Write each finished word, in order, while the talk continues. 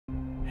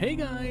Hey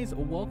guys,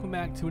 welcome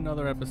back to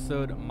another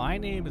episode. My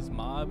name is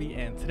Mabi,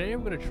 and today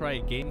we're going to try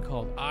a game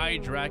called I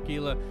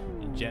Dracula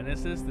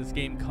Genesis. This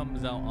game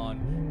comes out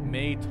on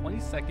May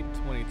 22nd,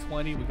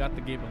 2020. We got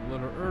the game a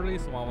little early,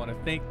 so I want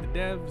to thank the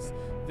devs.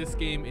 This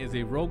game is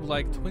a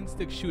roguelike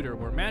twin-stick shooter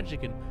where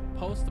magic and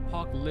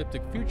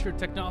post-apocalyptic future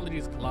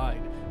technologies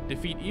collide.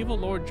 Defeat evil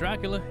Lord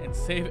Dracula and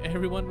save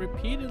everyone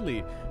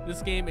repeatedly.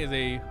 This game is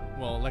a,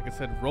 well, like I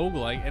said,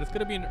 roguelike, and it's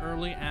going to be in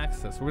early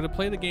access. We're going to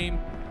play the game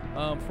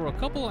for a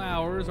couple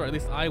hours, or at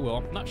least I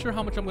will. Not sure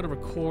how much I'm going to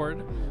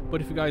record, but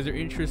if you guys are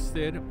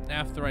interested,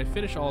 after I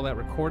finish all that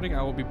recording,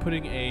 I will be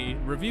putting a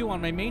review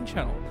on my main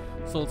channel.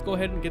 So let's go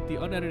ahead and get the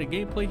unedited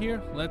gameplay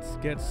here. Let's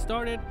get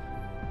started.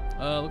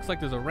 Looks like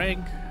there's a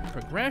rank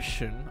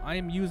progression. I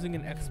am using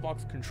an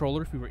Xbox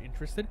controller if you were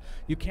interested.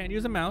 You can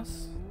use a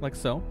mouse, like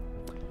so.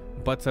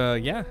 But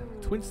yeah,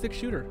 twin stick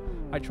shooter.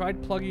 I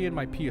tried plugging in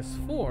my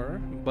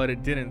PS4, but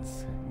it didn't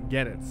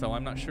get it. So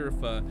I'm not sure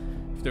if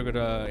they're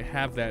gonna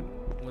have that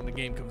when the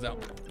game comes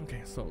out. Okay,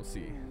 so we'll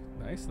see.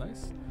 Nice.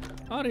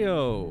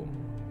 Audio.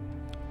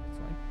 That's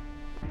fine.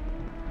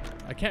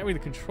 I can't really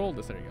control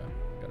this. There you go.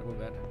 Gotta move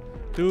that.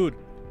 Dude,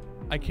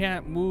 I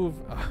can't move.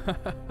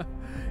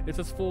 It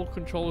says full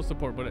controller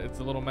support, but it's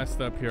a little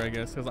messed up here, I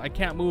guess, because I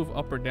can't move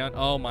up or down.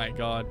 Oh my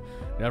god.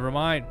 Never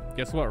mind.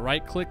 Guess what?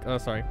 Right click. Oh,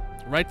 sorry.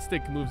 Right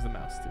stick moves the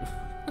mouse too.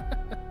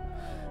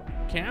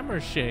 Camera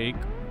shake.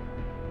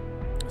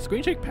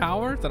 Screen shake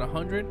power. It's at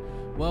 100.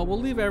 Well, we'll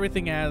leave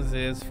everything as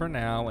is for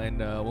now, and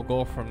we'll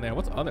go from there.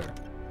 What's other?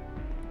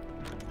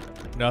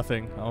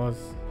 Nothing. I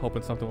was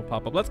hoping something would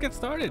pop up. Let's get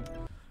started.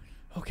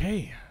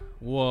 Okay.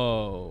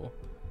 Whoa.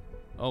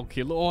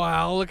 Okay.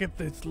 Wow, look at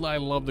this. I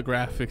love the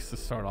graphics to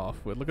start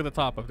off with. Look at the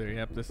top up there.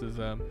 Yep, this is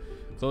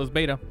closed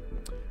beta.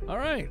 All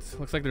right.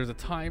 Looks like there's a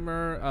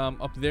timer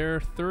up there.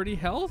 30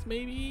 health,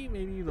 maybe.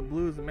 Maybe the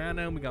blue is the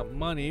mana. We got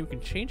money. We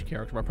can change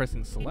character by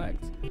pressing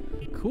select.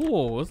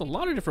 Cool. There's a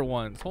lot of different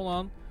ones. Hold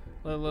on.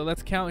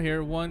 Let's count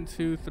here. 1,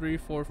 2, 3,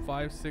 4,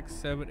 5, 6,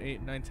 7,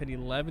 8, 9, 10,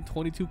 11,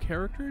 22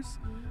 characters.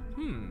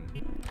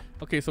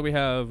 Okay, so we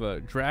have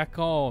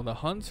Dracul the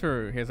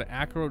Hunter. He has an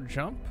acro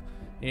jump.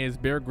 He has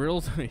Bear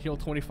Grylls, heal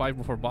 25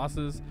 before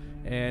bosses,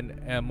 and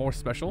more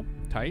special.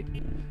 Tight.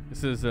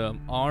 This is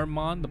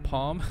Armand the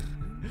Palm.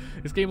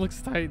 This game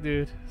looks tight,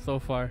 dude, so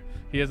far.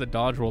 He has a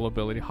dodge roll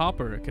ability.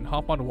 Hopper can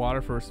hop on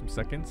water for some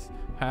seconds,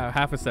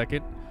 half a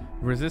second.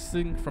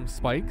 Resisting from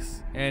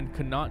spikes and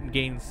cannot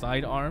gain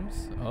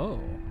sidearms. Oh.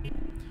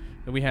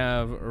 Then we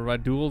have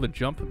Radul the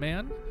Jump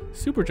Man.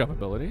 Super jump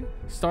ability.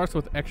 Starts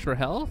with extra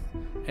health.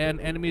 And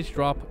enemies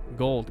drop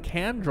gold.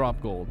 Can drop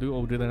gold.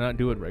 Do they not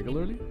do it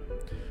regularly?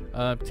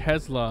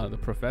 Tesla the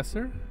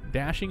Professor.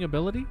 Dashing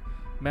ability.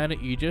 Mana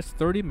Aegis.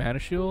 30 mana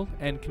shield.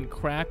 And can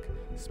crack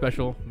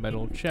special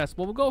metal chest.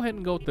 Well, we'll go ahead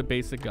and go with the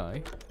basic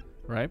guy.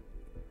 Right?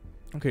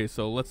 Okay,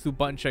 so let's do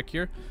button check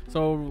here.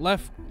 So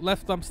left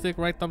thumbstick,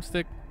 right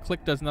thumbstick.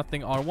 Click does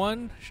nothing.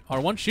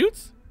 R1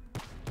 shoots.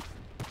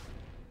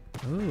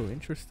 Oh,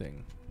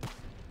 interesting.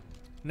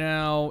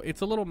 Now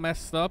it's a little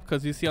messed up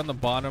because you see on the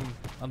bottom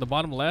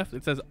left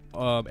it says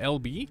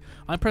LB.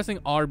 I'm pressing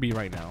RB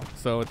right now,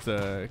 so it's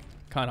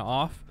kind of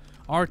off.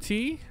 RT,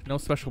 no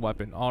special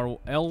weapon.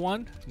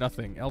 L1,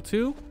 nothing.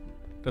 L2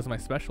 does my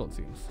special, it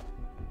seems.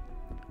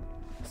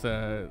 It's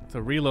a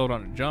reload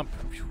on a jump.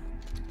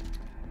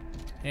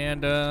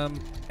 And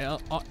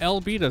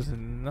LB does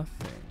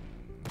nothing.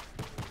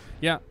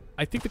 Yeah,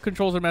 I think the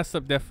controls are messed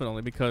up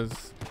definitely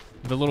because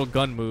the little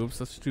gun moves.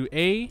 Let's do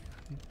A.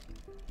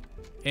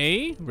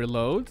 A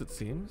reloads, it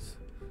seems.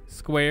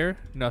 Square,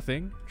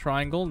 nothing.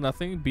 Triangle,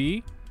 nothing.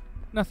 B,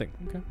 nothing.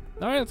 Okay.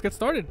 All right, let's get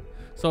started.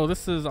 So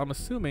this is, I'm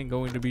assuming,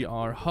 going to be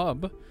our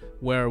hub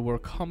where we'll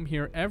come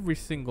here every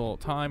single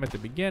time at the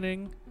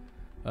beginning.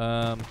 Can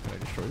I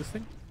destroy this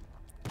thing?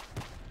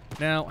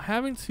 Now,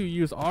 having to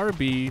use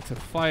RB to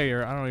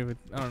fire, I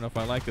don't know if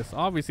I like this.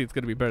 Obviously, it's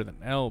going to be better than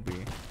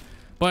LB.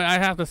 But I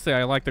have to say,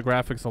 I like the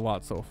graphics a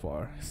lot so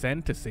far.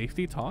 Send to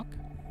safety, talk.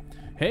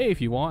 Hey,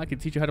 if you want, I can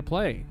teach you how to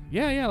play.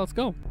 Yeah, let's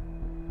go.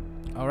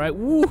 All right,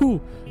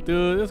 woo!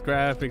 Dude, these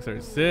graphics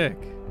are sick.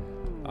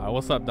 All right,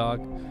 what's up,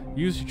 dog?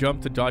 Use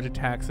jump to dodge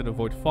attacks and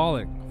avoid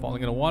falling.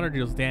 Falling into water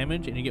deals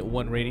damage, and you get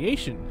 1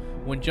 radiation.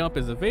 When jump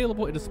is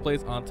available, it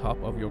displays on top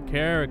of your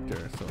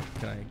character. So,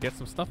 can I get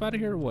some stuff out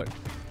of here or what?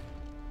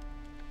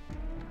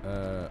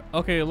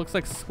 Okay, it looks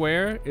like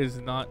square is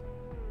not.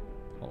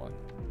 Hold on.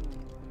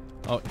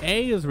 Oh,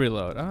 A is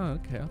reload. Oh,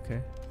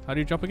 okay. How do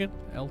you jump again?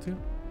 L2.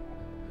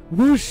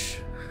 Whoosh!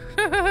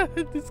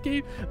 This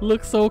game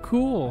looks so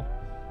cool.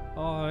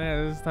 Oh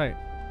man, this is tight.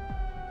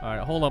 All right,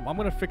 hold up. I'm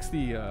gonna fix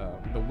the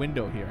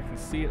window here. I can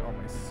see it on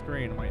my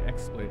screen, my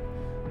XSplit.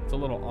 It's a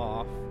little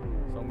off,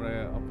 so I'm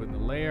gonna up in the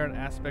layer and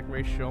aspect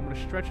ratio. I'm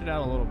gonna stretch it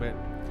out a little bit,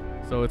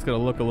 so it's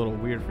gonna look a little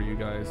weird for you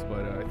guys,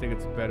 but I think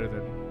it's better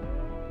than.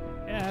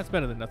 Yeah, it's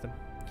better than nothing.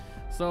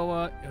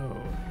 So,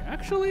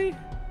 actually,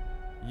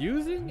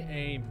 using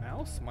a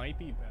mouse might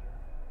be better.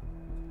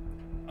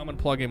 I'm gonna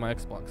plug in my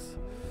Xbox.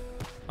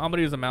 I'm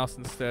gonna use a mouse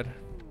instead.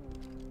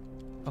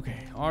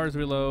 Okay, R is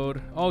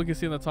reload. Oh, you can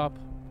see on the top.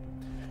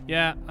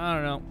 Yeah, I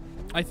don't know.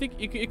 I think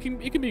it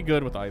can be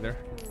good with either.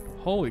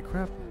 Holy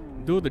crap.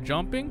 Do the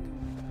jumping?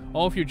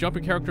 Oh, if your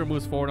jumping character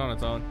moves forward on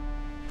its own.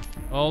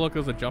 Oh, look,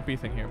 there's a jumpy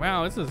thing here.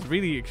 Wow, this is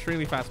really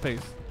extremely fast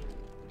paced.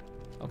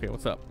 Okay,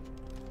 what's up?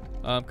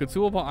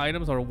 Consumable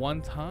items are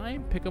one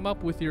time. Pick them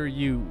up with your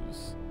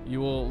use. You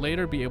will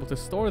later be able to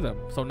store them.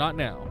 So not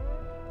now.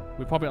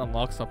 We probably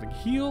unlock something.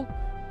 Heal,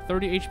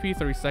 30 HP,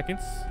 30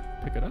 seconds.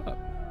 Pick it up.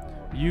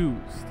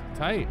 Used.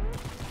 Tight.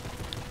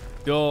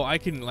 Yo, I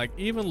can, like,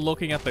 even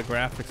looking at the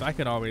graphics, I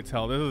can already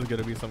tell this is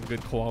gonna be some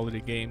good quality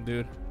game,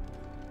 dude.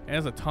 And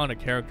there's a ton of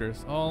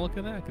characters. Oh, look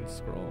at that. I can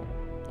scroll.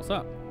 What's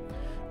up?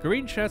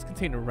 Green chests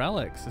contain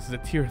relics. This is a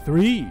tier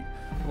 3.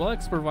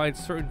 Relics provide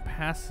certain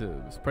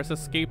passives. Press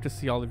escape to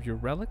see all of your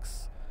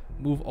relics.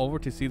 Move over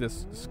to see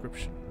this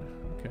description.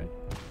 Okay.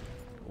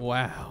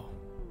 Wow.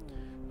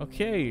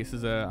 Okay, this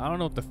is a, I don't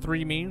know what the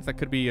 3 means. That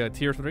could be a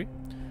tier 3.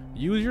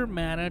 Use your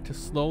mana to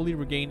slowly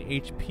regain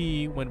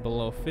HP when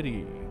below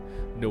 50.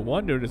 No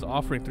wonder it is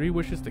offering 3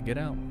 wishes to get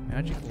out.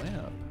 Magic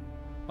lamp.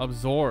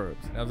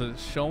 Absorbed. Now, does it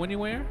show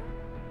anywhere?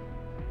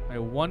 I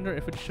wonder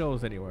if it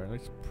shows anywhere.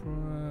 Let's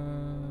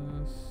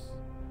press.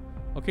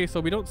 Okay, so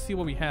we don't see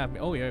what we have.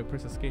 Oh yeah,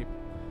 press escape.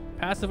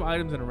 Passive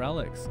items and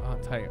relics. Oh,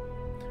 tight.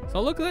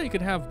 So look at that. You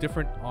can have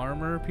different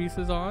armor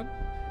pieces on.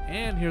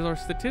 And here's our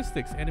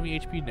statistics. Enemy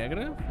HP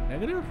negative.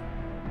 Negative.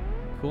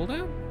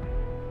 Cooldown.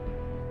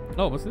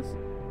 Oh, what's this?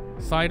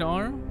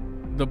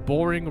 Sidearm. The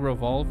boring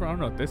revolver. I don't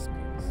know what this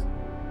means.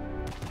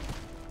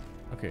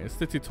 Okay, it's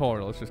the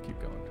tutorial. Let's just keep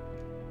going.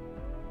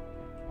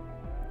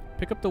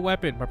 Pick up the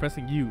weapon by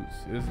pressing use.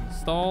 It is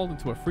installed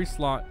into a free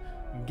slot.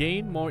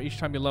 Gain more each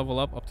time you level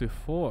up to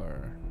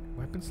 4.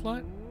 Weapon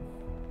slot?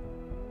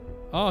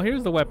 Oh,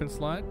 here's the weapon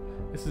slot.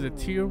 This is a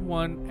tier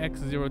 1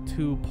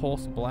 X02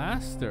 pulse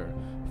blaster.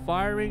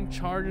 Firing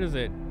charges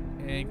it,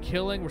 and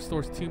killing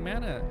restores 2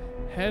 mana.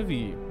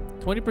 Heavy.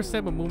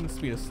 20% but movement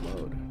speed is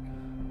slowed.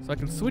 So I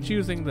can switch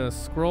using the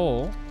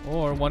scroll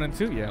or 1 and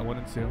 2. Yeah, 1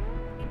 and 2.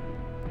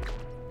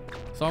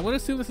 So I'm gonna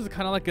assume this is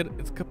kind of like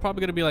it's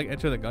probably gonna be like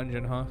Enter the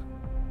Gungeon, huh?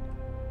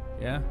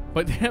 Yeah,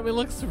 but damn, it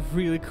looks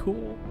really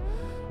cool.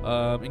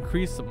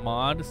 Increase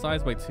mod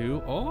size by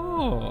 2.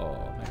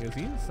 Oh,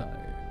 magazine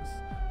size.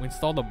 We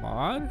installed the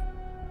mod.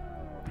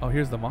 Oh,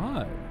 here's the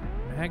mod.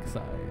 Mag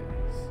size.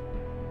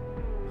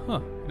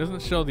 Huh. It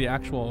doesn't show the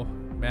actual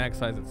mag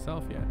size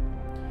itself yet.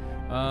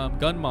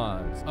 Gun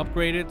mods.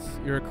 Upgrade it.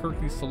 You're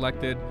currently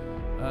selected.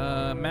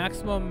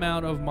 Maximum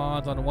amount of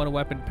mods on one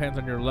weapon depends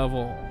on your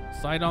level.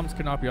 Sidearms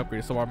cannot be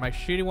upgraded. So my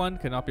shitty one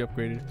cannot be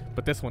upgraded,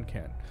 but this one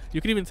can. You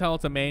can even tell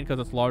it's a main because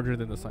it's larger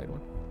than the side one.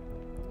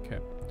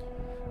 Okay.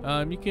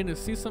 You can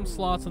see some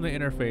slots in the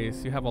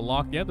interface. You have a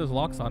lock. Yeah, there's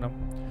locks on them.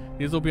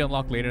 These will be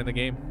unlocked later in the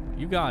game.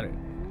 You got it.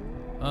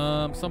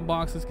 Some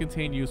boxes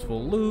contain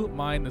useful loot.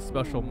 Mine the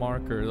special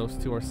marker. Those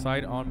 2 are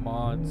sidearm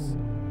mods.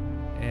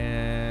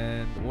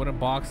 And wooden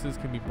boxes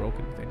can be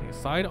broken with any.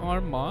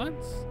 Sidearm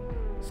mods?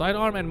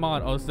 Sidearm and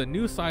mod. Oh, this is a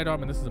new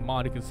sidearm and this is a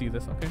mod. You can see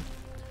this, okay?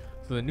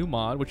 So the new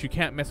mod, which you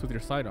can't mess with your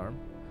sidearm.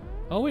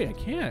 Oh wait, I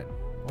can.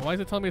 Well, why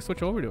is it telling me to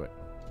switch over to it?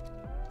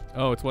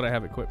 Oh, it's what I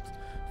have equipped.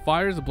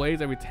 Fires the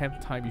blades every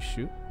 10th time you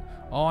shoot.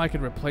 Oh, I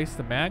can replace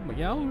the magma.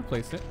 Yeah, I'll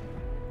replace it.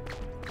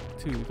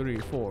 2, 3,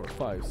 4,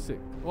 5, 6.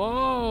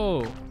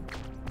 Whoa!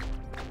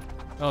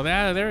 Oh,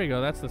 there you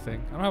go. That's the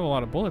thing. I don't have a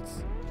lot of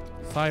bullets.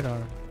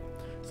 Sidearm.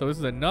 So this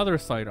is another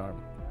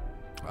sidearm.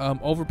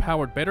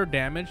 Overpowered, better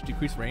damage,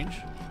 decreased range.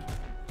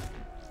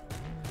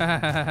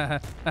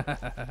 That's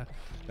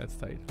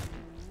tight.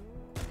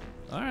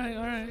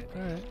 Alright.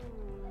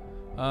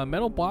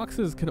 Metal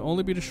boxes can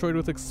only be destroyed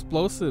with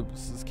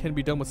explosives. This can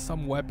be done with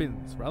some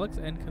weapons, relics,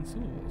 and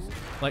consumables.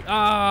 Like,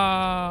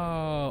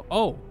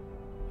 oh!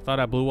 I thought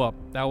I blew up.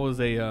 That was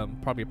a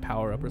probably a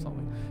power-up or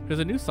something. There's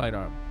a new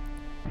sidearm.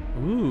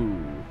 Ooh,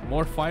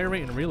 more fire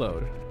rate and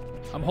reload.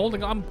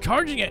 I'm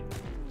charging it!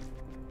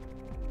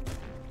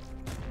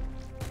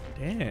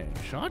 Dang,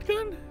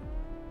 shotgun?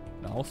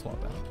 No, I'll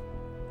swap out.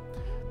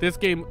 This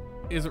game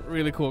is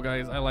really cool,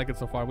 guys. I like it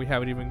so far. We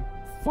haven't even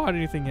fought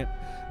anything yet.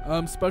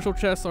 Special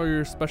chests or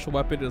your special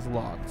weapon is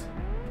locked.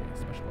 Okay,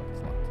 special weapon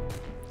is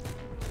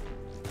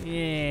locked.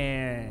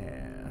 Yeah.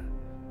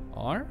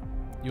 R?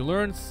 You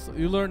learned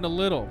a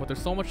little, but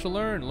there's so much to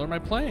learn. Learn by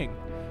playing.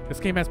 This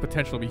game has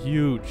potential to be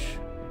huge.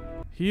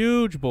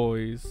 Huge,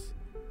 boys.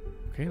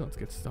 Okay, let's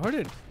get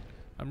started.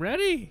 I'm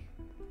ready.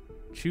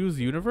 Choose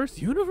universe.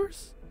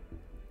 Universe?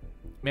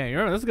 Man, you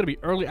remember, this is gonna be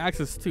early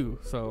access too,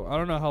 so I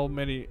don't know how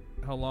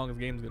long this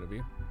game's gonna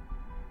be.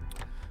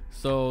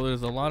 So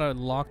there's a lot of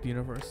locked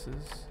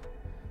universes.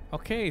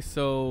 Okay,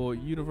 so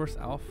Universe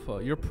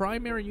Alpha, your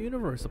primary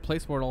universe, a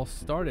place where it all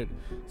started.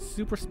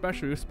 Super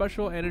special. Your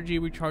special energy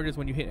recharges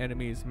when you hit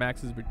enemies.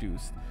 Max is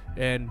reduced,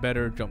 and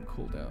better jump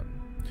cooldown.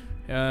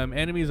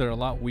 Enemies are a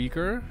lot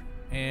weaker,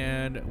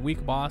 and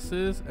weak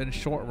bosses, and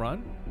short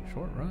run.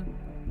 Short run.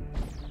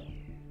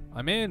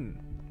 I'm in.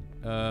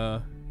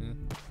 Man,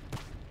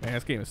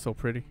 this game is so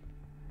pretty.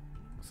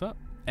 What's up?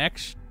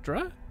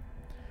 Extra?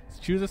 Let's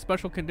choose a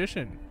special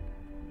condition.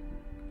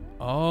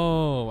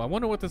 Oh, I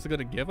wonder what this is going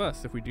to give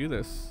us if we do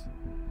this.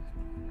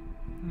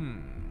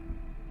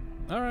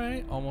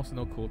 Alright, almost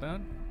no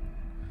cooldown.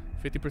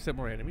 50%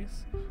 more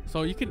enemies.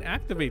 So you can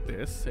activate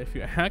this. If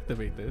you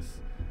activate this,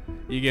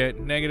 you get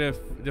negative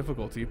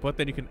difficulty, but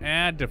then you can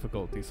add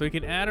difficulty. So you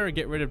can add or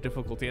get rid of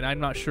difficulty, and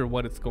I'm not sure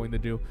what it's going to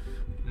do.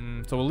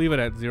 So we'll leave it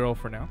at 0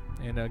 for now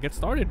and get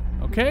started.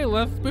 Okay,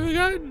 let's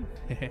begin.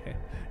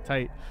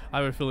 Tight. I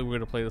have a feeling we're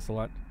going to play this a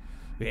lot.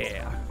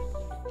 Yeah.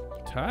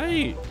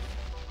 Tight.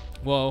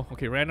 Whoa.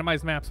 Okay,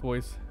 randomized maps,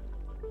 boys.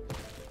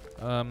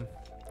 I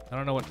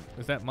don't know what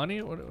is that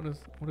money? What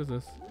is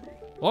this?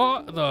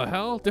 What the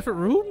hell? Different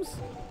rooms?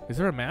 Is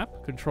there a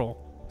map? Control.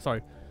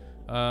 Sorry.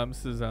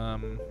 This is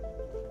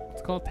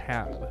it's called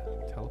tab.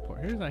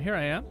 Teleport. Here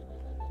I am.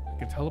 I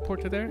can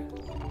teleport to there.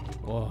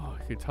 Whoa,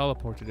 you can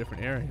teleport to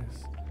different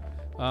areas.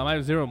 I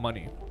have 0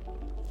 money.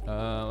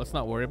 Let's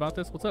not worry about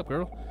this. What's up,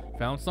 girl?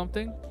 Found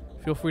something?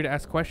 Feel free to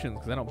ask questions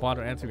because I don't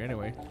bother answering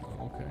anyway.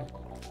 Oh, okay.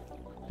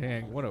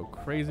 Dang, what a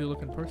crazy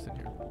looking person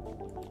here.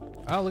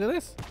 Oh, look at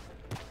this.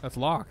 That's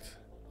locked.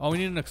 Oh, we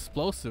need an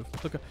explosive.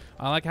 Look,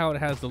 I like how it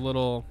has the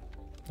little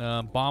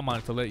bomb on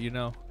it to let you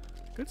know.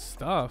 Good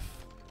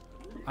stuff.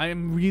 I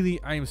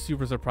am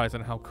super surprised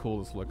on how cool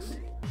this looks.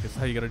 It's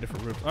how you get a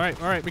different route.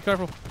 All right, be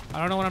careful. I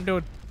don't know what I'm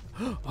doing.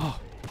 Oh,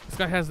 this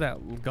guy has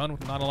that gun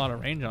with not a lot of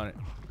range on it.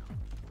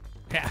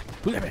 Yeah,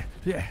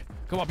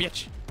 come on,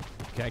 bitch.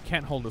 Okay, I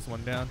can't hold this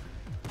one down.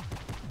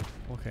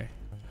 Okay.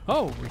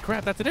 Oh,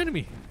 crap, that's an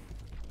enemy.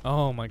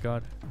 Oh my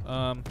god.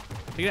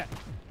 Take that.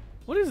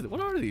 What is it? What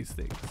are these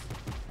things?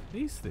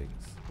 These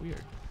things.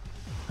 Weird.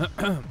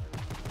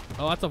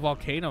 Oh, that's a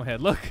volcano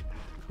head. Look,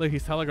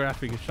 he's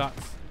telegraphing his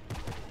shots.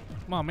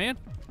 Come on, man.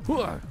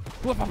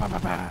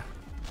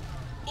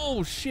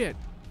 Oh shit.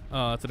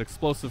 It's an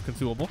explosive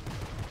consumable.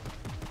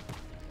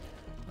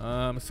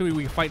 Assuming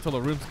we can fight till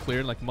the room's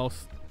cleared, like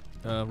most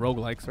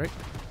roguelikes, right?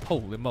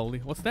 Holy moly!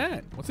 What's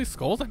that? What's these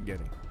skulls I'm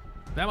getting?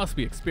 That must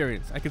be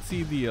experience. I can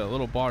see the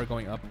little bar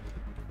going up.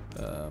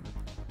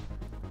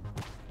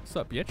 What's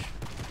up, bitch?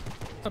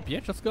 What's up,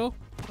 bitch? Let's go.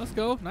 Let's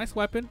go. Nice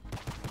weapon.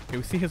 Okay,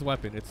 we see his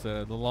weapon. It's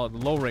the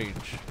low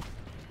range.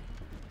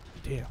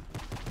 Damn.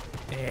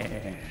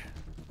 Yeah.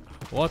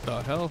 What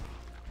the hell?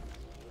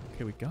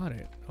 Okay, we got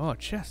it. Oh,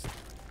 chest.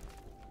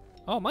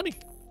 Oh, money.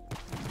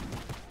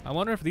 I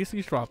wonder if these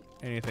things drop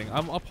anything.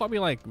 I'll probably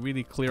like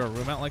really clear a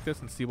room out like this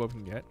and see what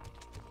we can get.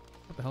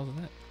 What the hell is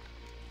that?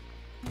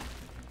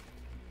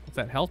 What's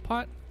that? Health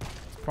pot?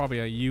 It's probably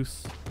a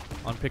use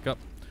on pickup.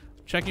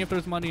 Checking if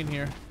there's money in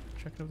here.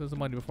 Checking if there's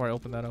money before I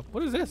open that up.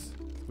 What is this?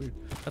 It's weird.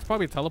 That's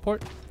probably a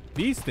teleport.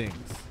 These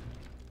things.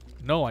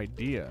 No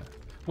idea.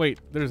 Wait,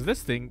 there's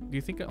this thing. Do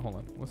you think? Hold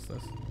on. What's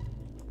this?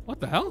 What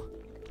the hell?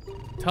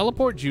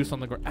 Teleport juice on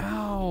the ground.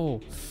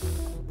 Ow.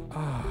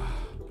 Ah.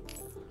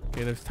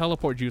 Okay, there's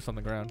teleport juice on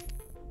the ground.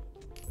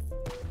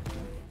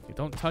 Okay,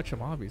 don't touch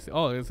him, obviously.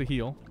 Oh, there's a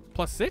heal.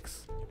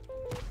 +6?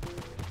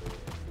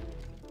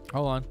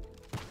 Hold on.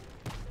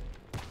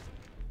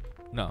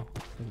 No.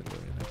 Doesn't do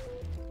anything.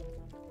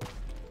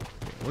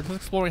 Okay, we're just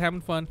exploring,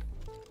 having fun.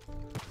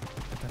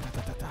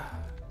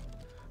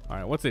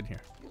 Alright, what's in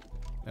here?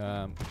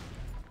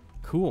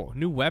 Cool.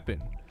 New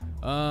weapon.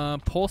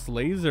 Pulse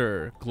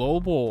laser.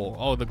 Global.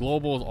 Oh, the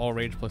global is all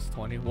range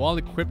 +20. While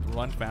equipped,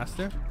 run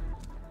faster.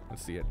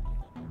 Let's see it.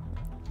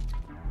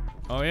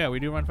 Oh yeah, we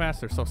do run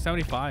faster. So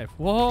 75.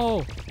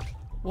 Whoa.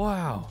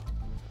 Wow.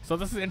 So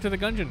this is Enter the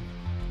Gungeon.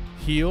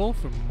 Heal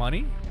for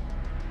money.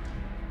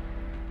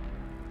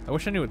 I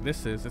wish I knew what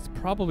this is. It's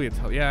probably a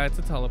yeah, it's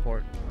a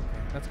teleport.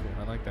 Okay, that's cool.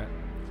 I like that.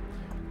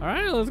 All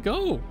right, let's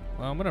go.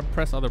 Well, I'm gonna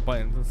press other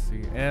buttons. Let's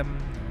see. M.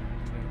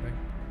 Anything.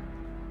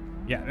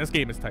 Yeah, this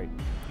game is tight.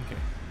 Okay.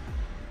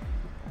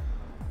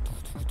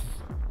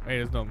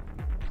 Hey,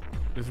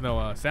 there's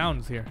no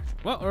sounds here.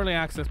 Well, early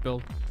access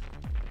build.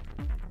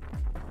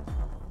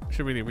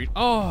 Should really read.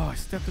 Oh, I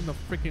stepped in the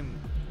freaking.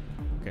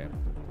 Okay.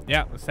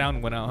 Yeah, the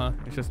sound went out, huh?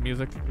 It's just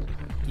music.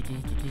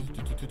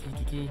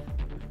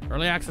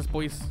 Early access,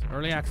 boys.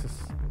 Early access.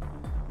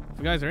 If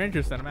you guys are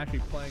interested, I'm actually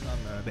playing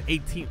on the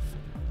 18th.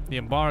 The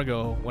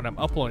embargo, when I'm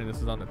uploading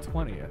this, is on the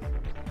 20th.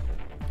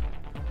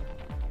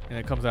 And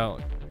it comes out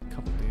a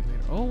couple days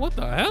later. Oh, what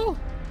the hell?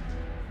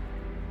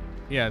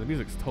 Yeah, the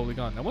music's totally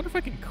gone. I wonder if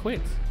I can quit.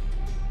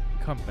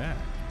 Come back.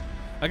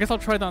 I guess I'll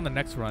try that on the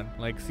next run.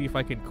 Like, see if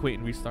I can quit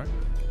and restart.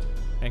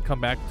 And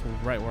come back to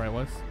right where I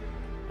was.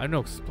 I have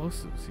no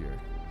explosives here.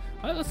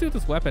 Let's see what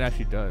this weapon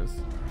actually does.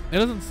 It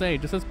doesn't say,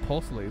 it just says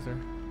pulse laser.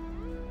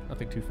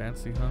 Nothing too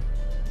fancy, huh?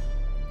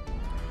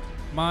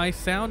 My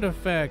sound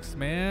effects,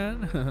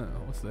 man.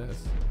 What's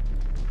this?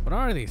 What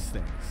are these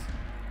things?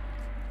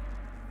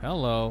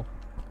 Hello.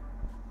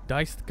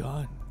 Diced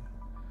gun.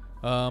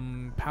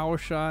 Power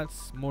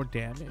shots, more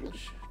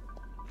damage.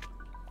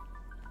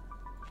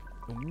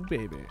 Ooh,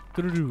 baby.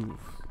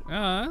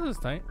 Ah, this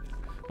is tight.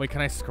 Wait,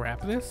 can I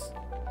scrap this?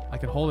 I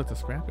can hold it to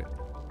scrap it.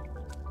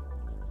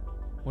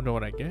 Wonder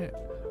what I get.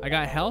 I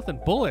got health and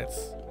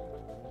bullets.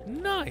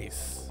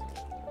 Nice.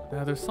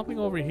 Now there's something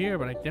over here,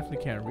 but I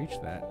definitely can't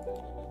reach that.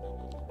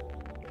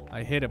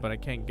 I hit it, but I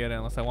can't get it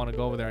unless I want to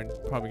go over there and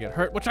probably get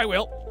hurt, which I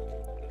will.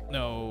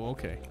 No,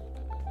 okay.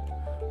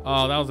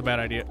 Oh, that was a bad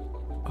idea.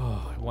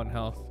 Oh, I 1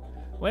 health.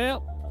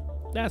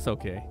 Well, that's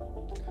okay.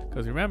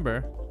 Because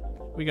remember,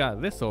 we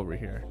got this over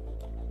here,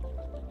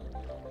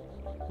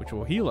 which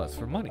will heal us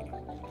for money.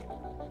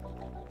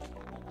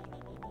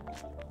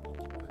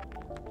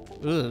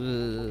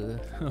 Ugh.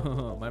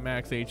 My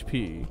max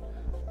HP.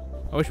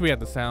 I wish we had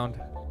the sound.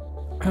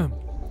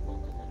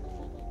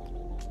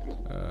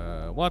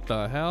 What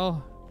the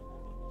hell?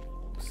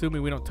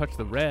 Assuming we don't touch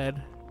the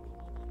red.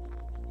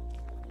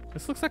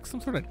 This looks like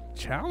some sort of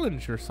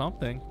challenge or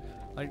something.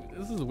 Like,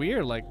 this is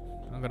weird. Like,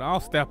 I'll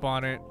step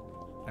on it.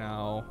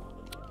 Ow.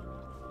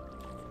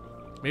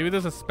 Maybe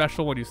there's a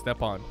special one you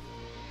step on.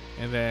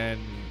 And then...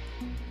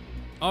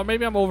 Oh,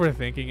 maybe I'm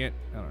overthinking it.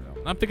 I don't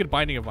know. I'm thinking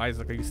Binding of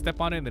Isaac. Like, you step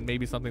on it and then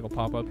maybe something will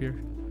pop up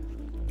here.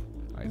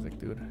 Isaac,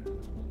 dude.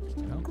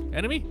 No?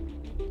 Enemy?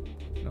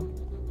 No.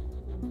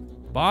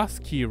 Boss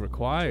key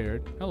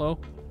required. Hello.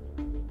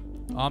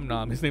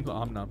 Omnom. His name's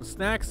Omnom.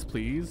 Snacks,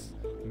 please.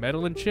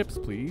 Metal and chips,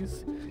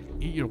 please.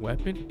 Eat your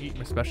weapon. Eat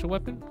my special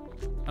weapon.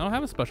 I don't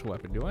have a special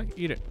weapon, do I?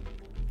 Eat it.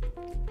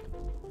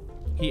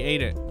 He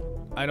ate it.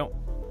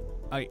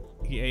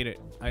 He ate it.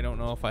 I don't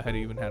know if I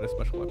even had a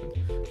special weapon.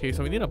 Okay,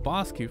 so we need a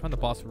boss key. We found the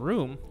boss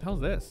room. What the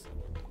hell's this?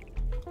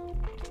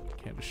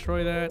 Can't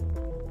destroy that.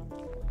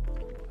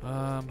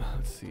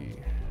 Let's see.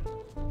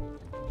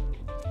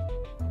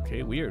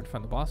 Okay, weird.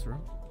 Found the boss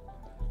room.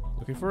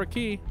 Looking for a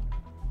key.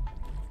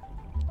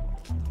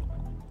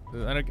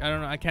 I don't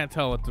know. I can't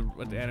tell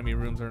what the enemy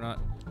rooms are not.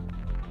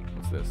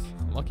 What's this?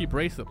 Lucky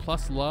bracelet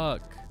plus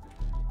luck.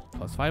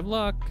 Plus 5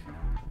 luck.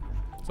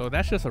 So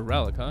that's just a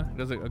relic, huh?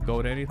 Does it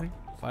go to anything?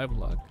 5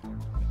 luck.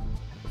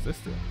 What's this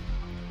do?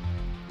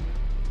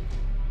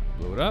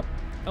 Blow it up.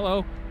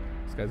 Hello.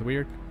 This guy's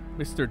weird.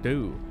 Mr.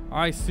 Do.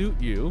 I suit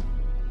you.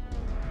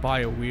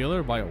 Buy a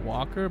wheeler, buy a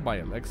walker, buy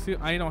a leg suit.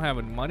 I don't have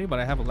any money, but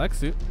I have a leg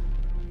suit.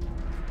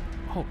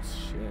 Oh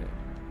shit.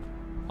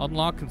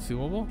 Unlock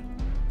consumable?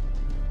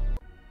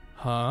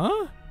 Huh?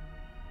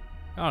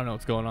 I don't know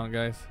what's going on,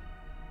 guys.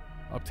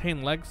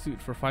 Obtain leg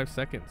suit for 5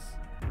 seconds.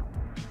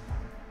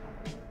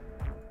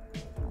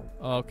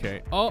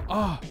 Okay.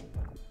 Oh.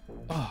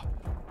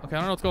 Okay, I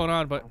don't know what's going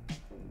on, but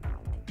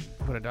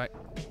I'm gonna die.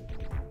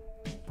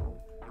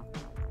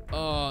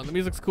 The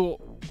music's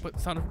cool, but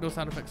no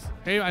sound effects.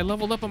 Hey, I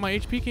leveled up and my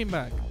HP came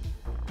back.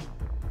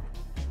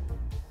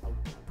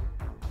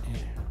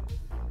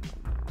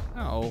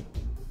 Oh.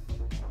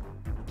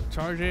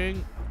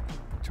 Charging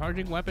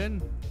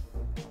weapon.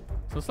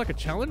 So it's like a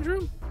challenge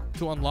room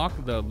to unlock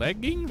the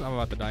leggings. I'm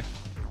about to die.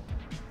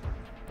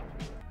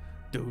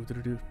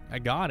 Dude. I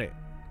got it.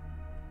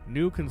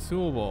 New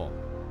consumable.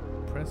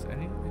 Press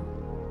anything.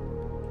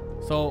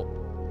 So,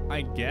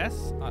 I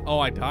guess. Oh,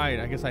 I died.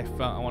 I guess I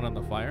found one on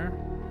the fire.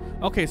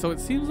 Okay, so it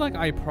seems like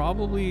I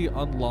probably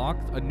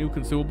unlocked a new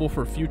consumable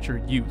for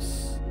future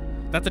use.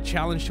 That's a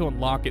challenge to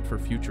unlock it for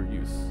future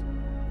use.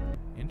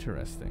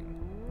 Interesting.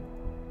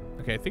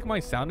 Okay, I think my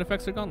sound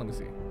effects are gone. Let me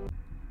see.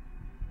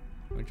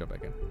 Let me jump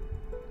back in.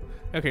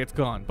 Okay, it's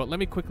gone. But let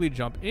me quickly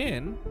jump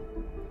in.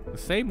 The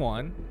same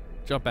one.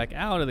 Jump back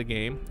out of the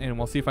game. And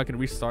we'll see if I can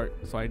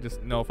restart. So I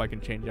just know if I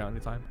can change out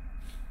anytime.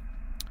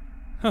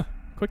 Huh.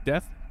 Quick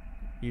death.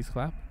 Ease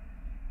clap.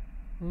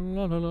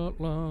 La la la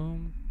la.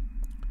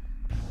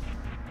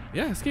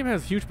 Yeah, this game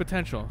has huge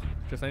potential.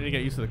 Just I need to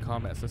get used to the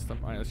combat system.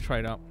 Alright, let's try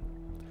it out.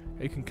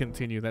 You can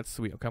continue. That's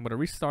sweet. Okay, I'm going to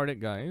restart it,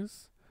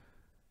 guys.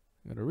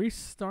 I'm going to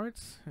restart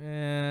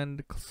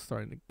and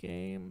start the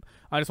game.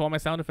 I just want my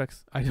sound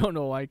effects. I don't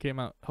know why it came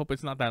out. Hope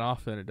it's not that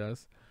often it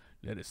does.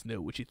 Let us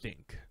know what you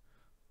think.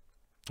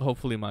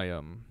 Hopefully my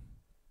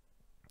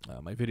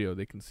my video,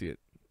 they can see it.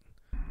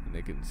 And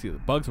they can see the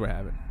bugs we're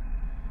having.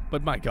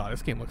 But my god,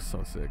 this game looks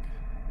so sick.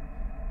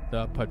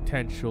 The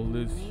potential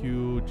is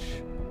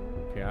huge.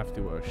 Okay, I have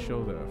to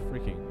show the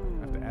freaking...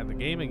 I have to add the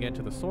game again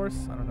to the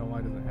source. I don't know why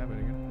it doesn't have it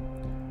again.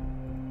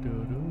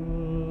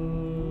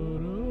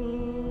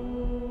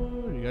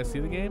 You guys see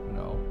the game?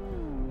 No.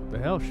 What the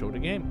hell? Show the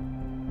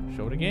game.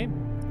 Show the game.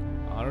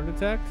 Auto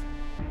detect.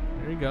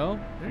 There you go.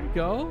 There you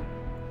go.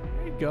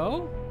 There you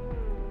go.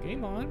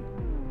 Game on.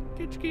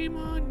 Get your game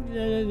on.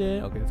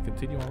 Okay, let's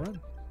continue our run.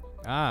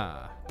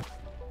 Ah.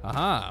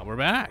 Aha, we're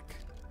back.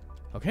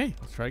 Okay,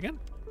 let's try again.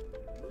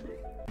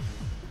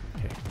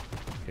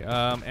 Okay,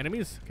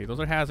 enemies. Okay, those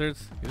are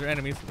hazards. These are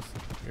enemies.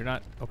 You're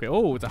not. Okay,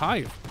 oh, it's a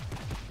hive.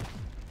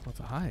 Oh, it's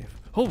a hive.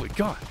 Holy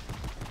god.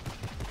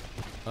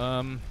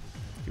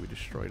 Okay, we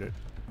destroyed it.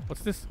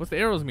 What's this? What's the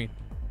arrows mean?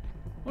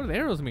 What do the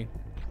arrows mean?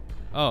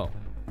 Oh.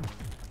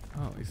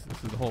 Oh, this is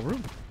the whole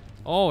room.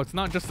 Oh, it's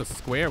not just a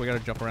square. We gotta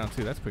jump around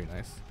too. That's pretty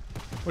nice.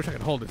 Wish I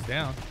could hold this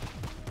down.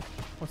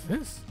 What's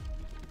this?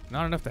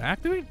 Not enough to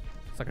activate?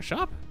 It's like a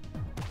shop.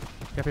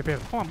 Come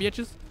on,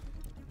 bitches.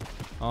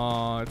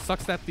 It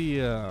sucks that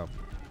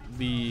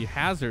the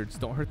hazards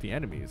don't hurt the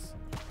enemies.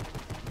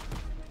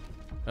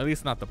 At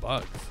least not the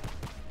bugs.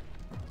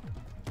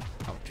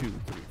 Oh, 2,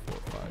 3, 4,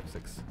 5,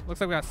 6.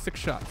 Looks like we got 6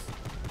 shots.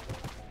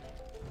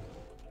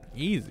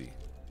 Easy.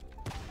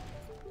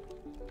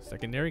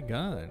 Secondary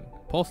gun.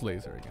 Pulse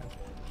laser again.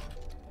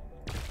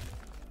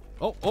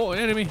 Oh, an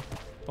enemy.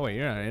 Oh wait,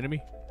 you're not an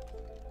enemy.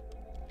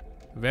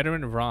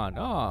 Veteran Vron.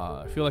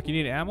 Oh, I feel like you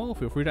need ammo?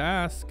 Feel free to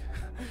ask.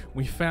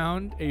 We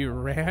found a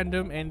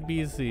random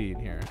NPC in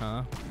here,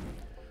 huh?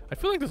 I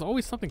feel like there's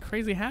always something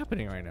crazy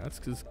happening right now.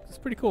 It's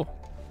pretty cool.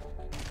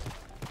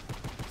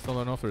 Still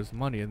don't know if there's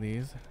money in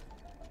these.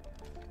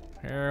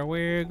 Here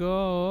we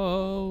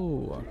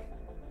go.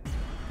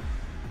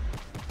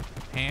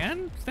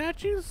 Hand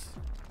statues?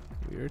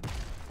 Weird.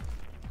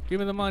 Give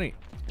me the money.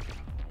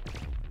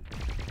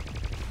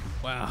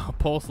 Wow,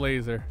 pulse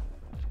laser.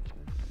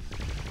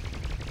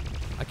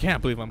 I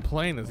can't believe I'm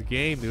playing this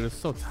game, dude. It's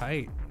so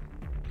tight.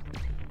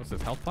 What's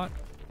this, health pot?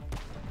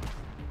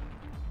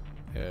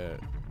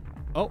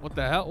 Oh, what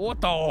the hell?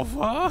 What the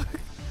fuck?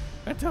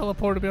 That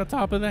teleported me on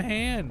top of the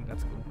hand.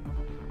 That's cool.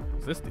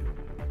 What's this do?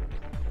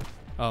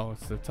 Oh,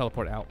 it's the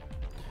teleport out.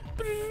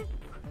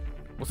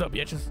 What's up,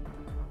 bitches?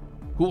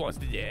 Who wants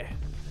to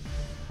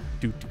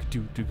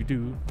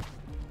do?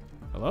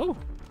 Hello?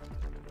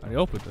 How do I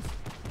open this?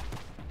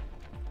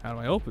 How do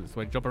I open this?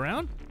 Do I jump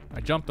around?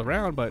 I jumped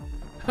around, but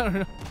I don't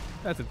know.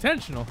 That's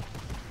intentional.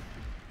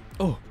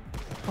 Oh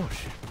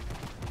shit.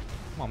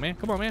 Come on, man.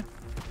 Come on, man.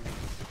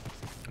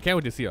 I can't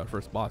wait to see our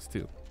first boss,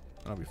 too.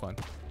 That'll be fun.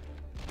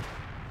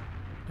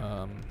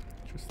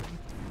 Interesting.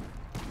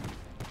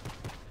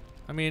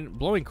 I mean,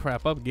 blowing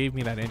crap up gave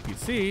me that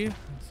NPC,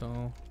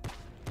 so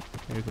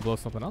maybe we can blow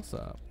something else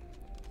up.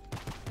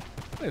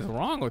 What is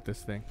wrong with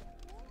this thing?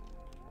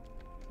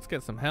 Let's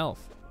get some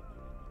health.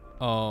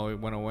 Oh, it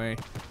went away.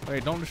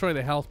 Wait, don't destroy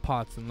the health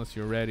pots unless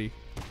you're ready.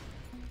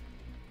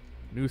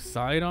 New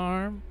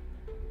sidearm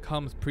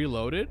comes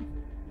preloaded.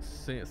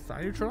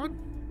 Cybertron?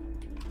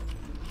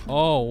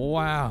 Oh,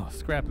 wow.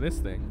 Scrap this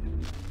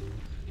thing.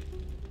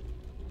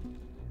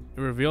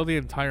 Reveal the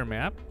entire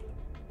map.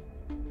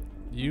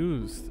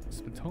 Used.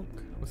 Spatunk.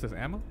 What's this,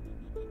 ammo?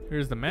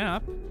 Here's the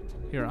map.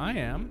 Here I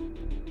am.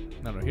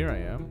 No, here I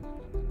am.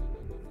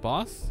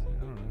 Boss?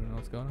 I don't even know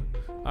what's going on.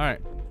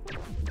 Alright.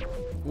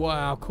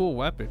 Wow, cool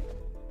weapon.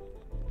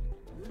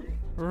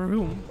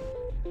 Room.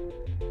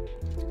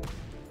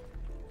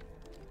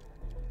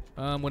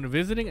 When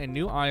visiting a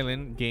new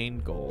island, gain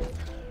gold.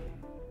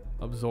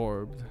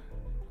 Absorbed.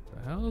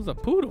 The hell is a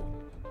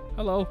poodle?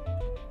 Hello.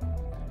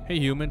 Hey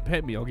human,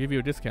 pet me. I'll give you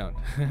a discount.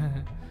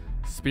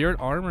 Spirit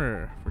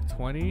armor for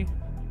 20.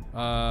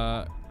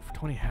 For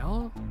 20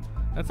 hell?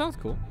 That sounds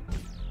cool.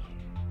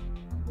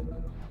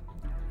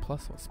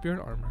 Plus what? Spirit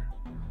armor.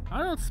 I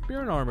don't know what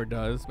spirit armor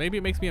does. Maybe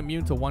it makes me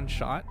immune to one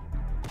shot.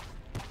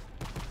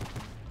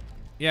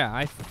 Yeah,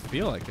 I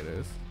feel like it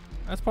is.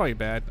 That's probably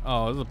bad.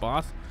 Oh, this is a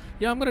boss?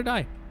 Yeah, I'm gonna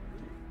die.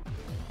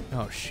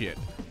 Oh shit.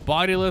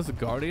 Bodiless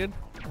guardian?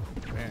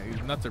 Man,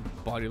 these nuts are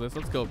bodiless.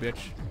 Let's go,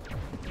 bitch.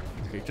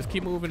 Okay, just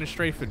keep moving and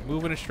strafing.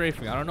 Moving and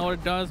strafing. I don't know what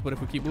it does, but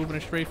if we keep moving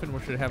and strafing, we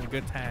should have a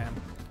good time.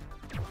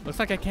 Looks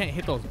like I can't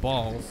hit those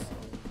balls.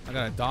 I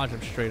gotta dodge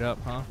them straight up,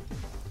 huh?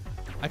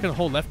 I can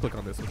hold left click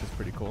on this, which is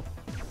pretty cool.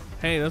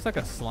 Hey, there's like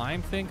a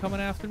slime thing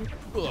coming after me.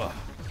 Ugh.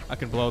 I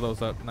can blow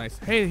those up. Nice.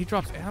 Hey, he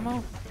drops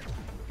ammo?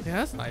 Yeah,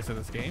 that's nice in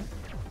this game.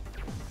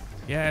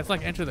 Yeah, it's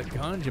like Enter the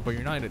Gungeon, but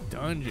you're not in a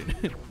dungeon.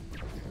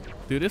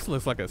 Dude, this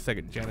looks like a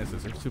Sega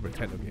Genesis or Super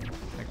Nintendo game.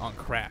 Like on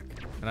crack.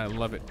 And I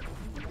love it.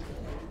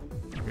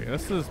 Okay,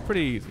 this is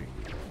pretty easy.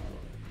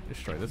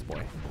 Destroy this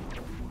boy.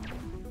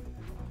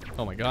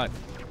 Oh my god.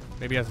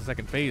 Maybe he has a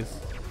second phase.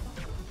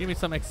 Give me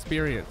some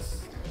experience.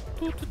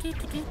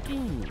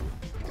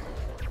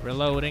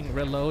 Reloading,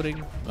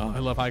 reloading. Oh, I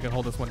love how I can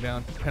hold this one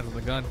down. Depends on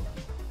the gun.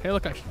 Hey,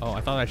 look, I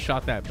thought I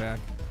shot that back.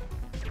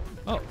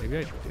 Oh, maybe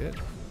I did.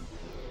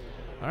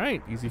 All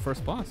right, easy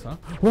first boss, huh?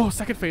 Whoa,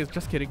 second phase,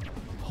 just kidding.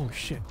 Holy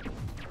shit.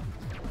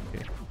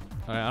 Okay,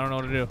 all right, I don't know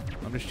what to do.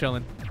 I'm just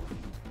chilling.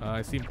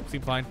 I seem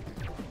fine.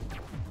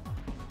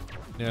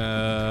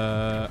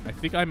 I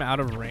think I'm out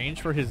of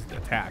range for his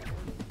attack.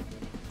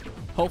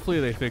 Hopefully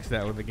they fix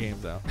that when the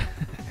game's out.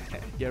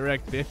 Get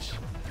wrecked, bitch.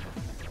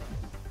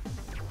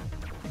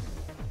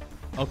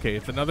 Okay,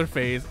 it's another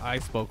phase. I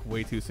spoke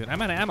way too soon.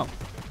 I'm out of ammo.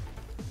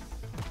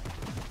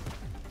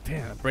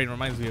 Damn, that brain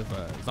reminds me of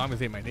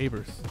Zombies Ate My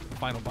Neighbors.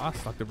 Final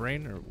boss, Dr.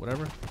 Brain, or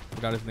whatever.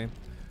 Forgot his name.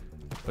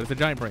 But it's a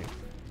giant brain.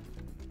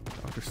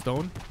 Dr.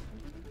 Stone?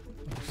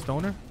 Dr.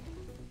 Stoner?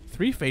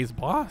 3-phase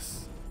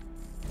boss.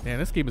 Man,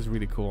 this game is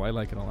really cool. I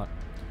like it a lot.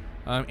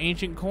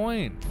 Ancient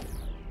coin.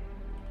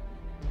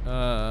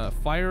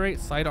 Fire rate,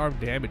 sidearm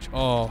damage.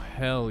 Oh,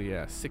 hell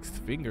yeah. 6th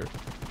finger.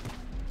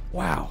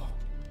 Wow.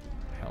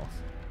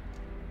 Health.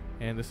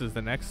 And this is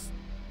the next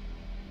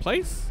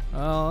place.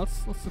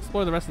 Let's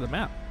explore the rest of the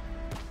map.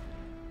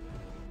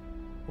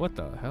 What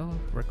the hell?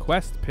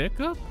 Request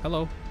pickup?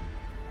 Hello.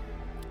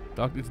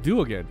 It's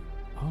due again.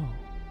 Oh.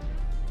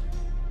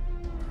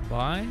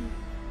 Buy.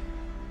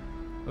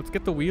 Let's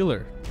get the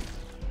wheeler.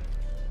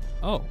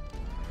 Oh.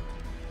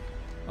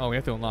 Oh, we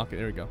have to unlock it.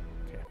 There we go.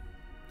 Okay.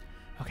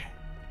 Okay.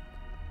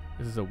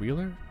 This is a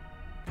wheeler.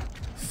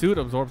 Suit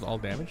absorbs all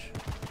damage.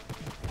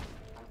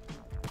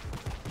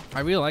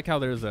 I really like how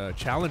there's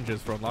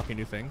challenges for unlocking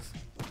new things.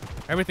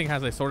 Everything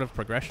has a sort of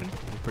progression.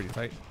 It's pretty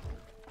tight.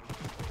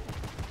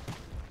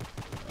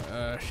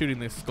 Shooting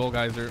this skull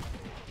geyser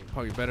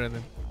probably better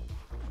than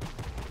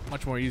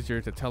Much more easier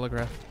to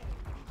telegraph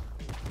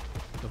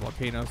the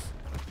volcanoes.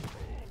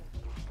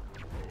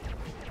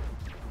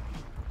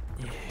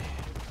 Yeah.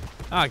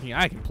 I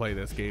can play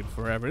this game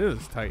forever.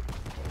 This is tight.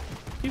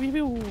 We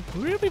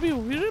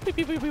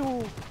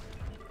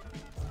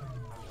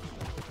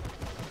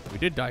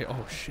did die.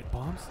 Oh shit,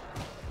 bombs.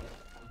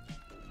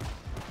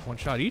 One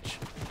shot each?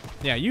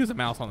 Yeah, use a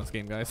mouse on this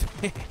game, guys.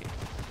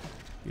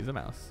 Use a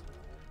mouse.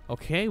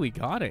 Okay, we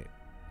got it.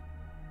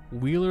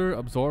 Wheeler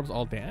absorbs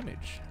all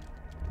damage.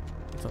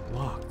 It's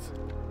unlocked.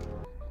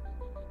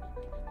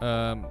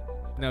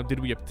 Now did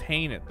we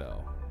obtain it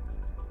though?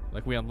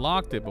 Like we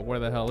unlocked it, but where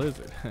the hell is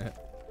it? Guess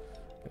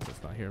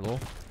it's not here, lol.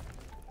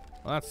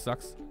 Well, that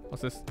sucks.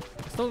 What's this?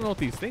 I still don't know what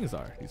these things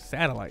are. These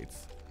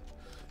satellites.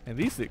 And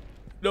these things.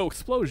 No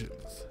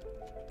explosions.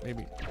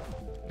 Maybe.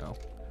 No.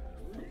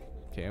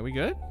 Okay, are we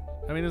good?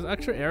 I mean, there's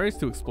extra areas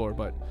to explore,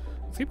 but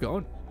let's keep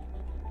going.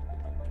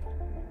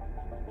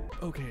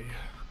 Okay.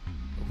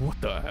 What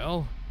the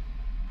hell?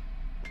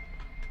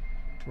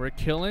 We're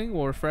killing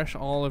will refresh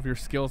all of your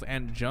skills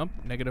and jump.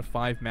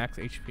 -5 max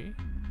HP.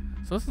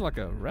 So this is like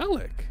a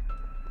relic.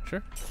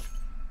 Sure.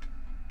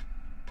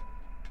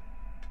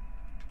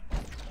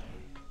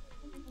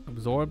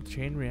 Absorbed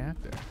chain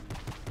reactor.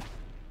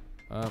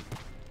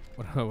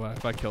 What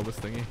if I kill this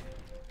thingy?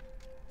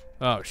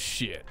 Oh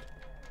shit.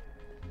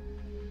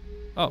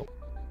 Oh.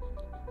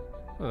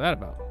 What is that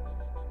about?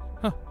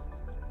 Huh.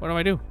 What do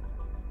I do?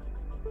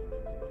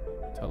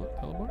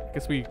 Teleport?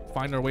 Guess we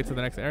find our way to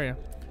the next area.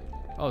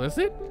 Oh, that's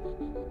it?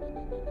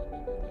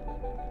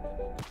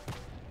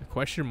 A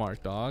question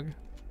mark, dog.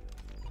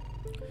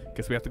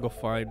 Guess we have to go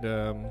find,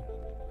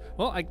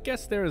 well, I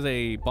guess there's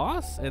a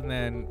boss, and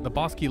then the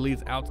boss key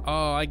leads out.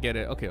 Oh, I get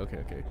it.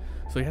 Okay.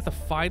 So you have to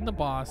find the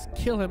boss,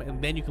 kill him,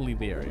 and then you can leave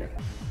the area.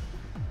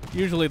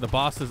 Usually the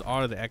bosses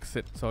are the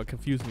exit, so it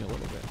confused me a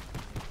little bit.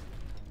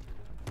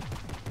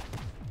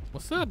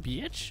 What's up,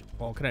 bitch?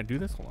 Oh, can I do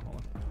this? Hold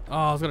on. Oh,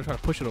 I was gonna try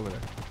to push it over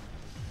there.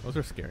 Those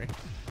are scary.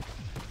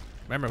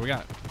 Remember, we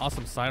got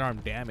awesome sidearm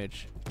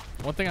damage.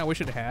 One thing I wish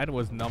it had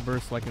was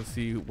numbers so I can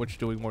see which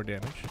doing more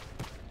damage.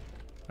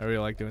 I really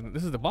like doing it.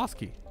 This is the boss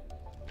key.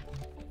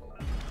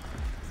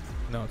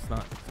 No, it's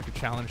not. It's like a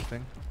challenge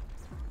thing.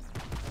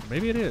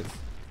 Maybe it is.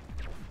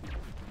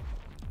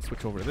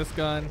 Switch over to this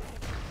gun.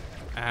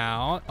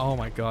 Ow. Oh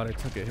my god, I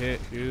took a hit,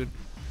 dude.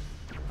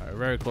 Alright,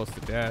 very close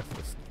to death.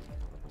 Let's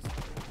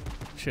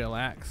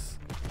chillax.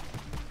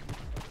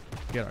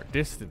 Get our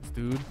distance,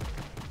 dude.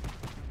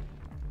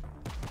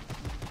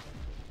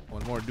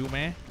 One more do,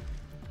 man.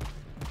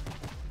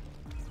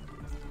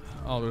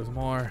 Oh, there's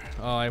more.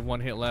 Oh, I have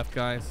one hit left,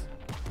 guys.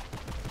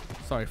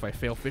 Sorry if I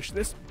fail fish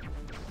this.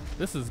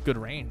 This is good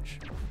range.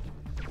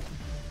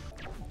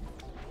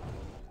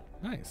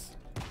 Nice.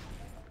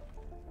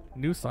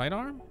 New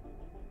sidearm?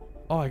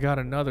 Oh, I got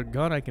another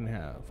gun I can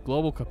have.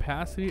 Global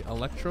capacity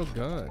electro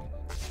gun.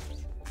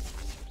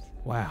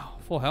 Wow,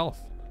 full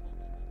health.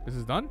 This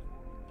is done?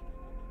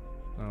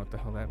 I don't know what the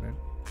hell that meant.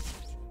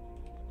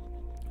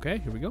 Okay,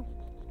 here we go.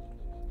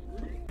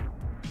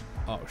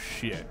 Oh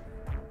shit.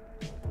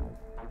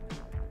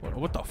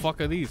 What the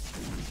fuck are these?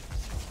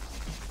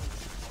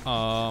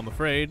 I'm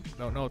afraid.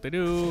 Don't know what they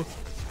do.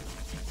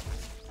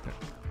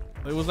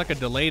 It was like a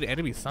delayed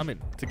enemy summon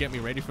to get me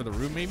ready for the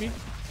room, maybe?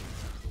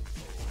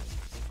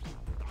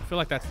 I feel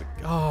like that's the...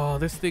 Oh,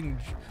 this thing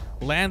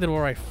landed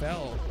where I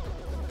fell.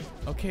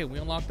 Okay, we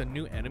unlocked a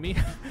new enemy.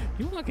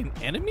 You unlock an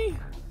enemy?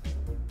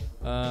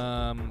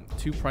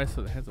 2 price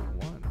for the heads of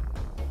 1.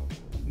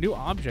 New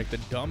object, a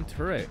dumb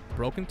turret.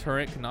 Broken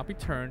turret, cannot be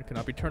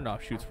turned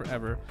off, shoots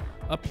forever.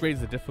 Upgrades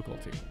the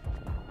difficulty.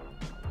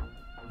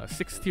 A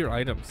 6-tier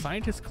item,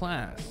 scientist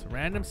class,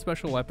 random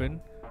special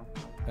weapon,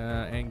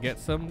 and get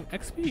some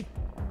XP.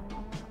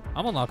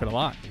 I'm unlocking a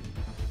lot.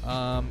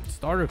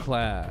 Starter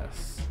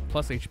class,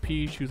 plus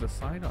HP, choose a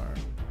sidearm.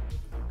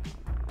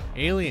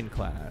 Alien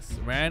class,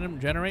 random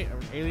generate an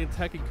alien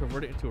tech and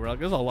convert it into a relic.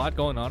 There's a lot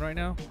going on right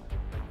now.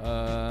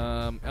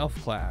 Elf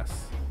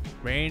class,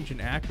 range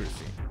and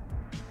accuracy.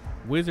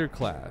 Wizard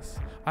class.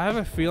 I have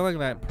a feeling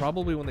that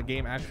probably when the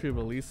game actually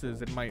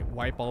releases, it might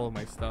wipe all of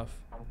my stuff,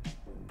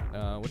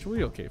 which will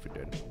be okay if it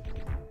did.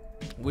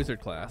 Wizard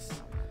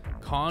class,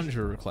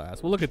 conjurer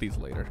class. We'll look at these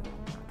later.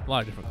 A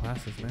lot of different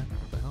classes, man.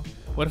 What the hell?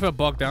 What if I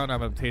bug down and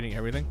I'm obtaining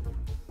everything?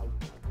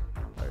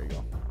 There you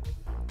go.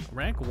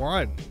 Rank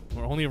 1.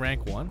 We're only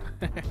rank 1.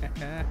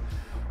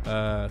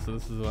 So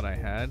this is what I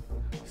had.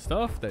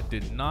 Stuff that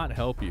did not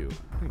help you.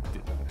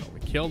 Did not help me.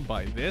 Killed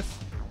by this.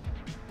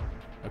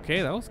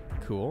 Okay, that was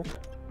cool.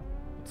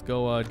 Let's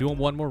go do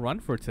one more run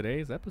for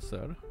today's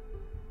episode.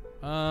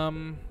 Should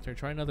I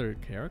try another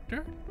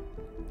character?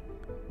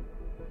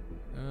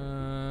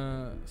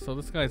 So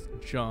this guy's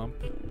jump.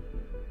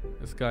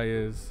 This guy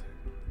is...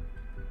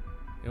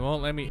 It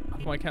won't let me... How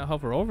come I can't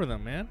hover over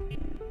them, man?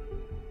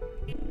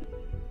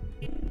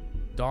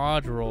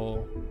 Dodge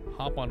roll.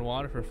 Hop on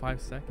water for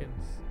 5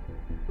 seconds.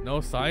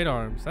 No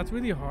sidearms. That's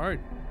really hard.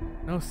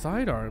 No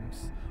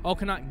sidearms. Oh,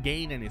 cannot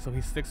gain any, so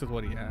he sticks with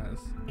what he has.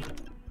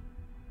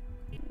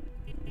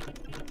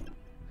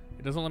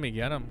 It doesn't let me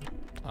get him.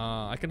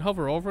 I can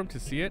hover over him to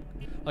see it.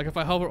 Like if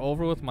I hover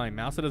over with my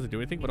mouse, it doesn't do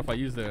anything. But if I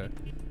use the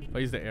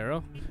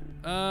arrow,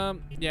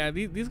 yeah,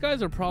 these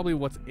guys are probably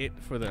what's it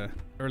for the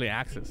early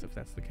access, if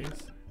that's the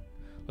case.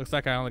 Looks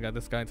like I only got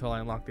this guy until I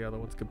unlock the other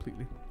ones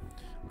completely.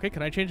 Okay,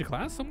 can I change a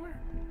class somewhere?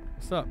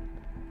 What's up?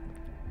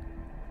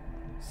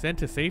 Send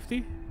to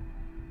safety?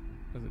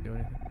 Doesn't do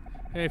anything.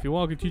 Hey, if you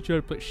want, I can teach you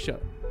how to play. Shut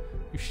up.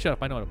 You shut up.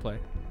 I know how to play.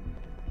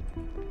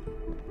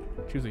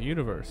 Choose a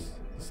universe.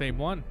 The same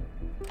one.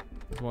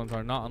 These ones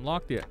are not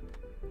unlocked yet.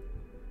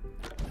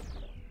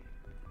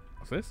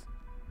 What's this?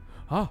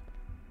 Ah,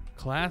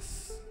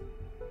 class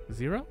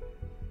 0.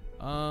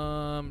 2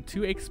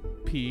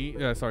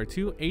 XP. Sorry,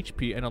 2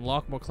 HP and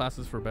unlock more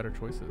classes for better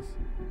choices.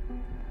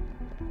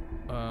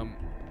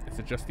 Is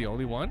it just the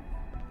only one?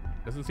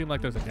 Doesn't seem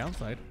like there's a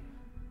downside.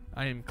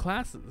 I am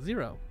class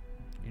 0.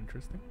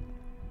 Interesting.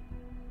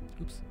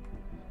 Oops.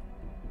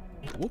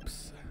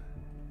 Whoops.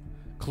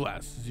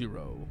 Class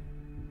 0.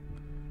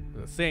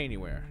 Does it say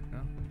anywhere? No?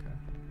 Okay.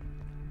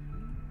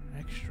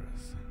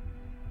 Extras.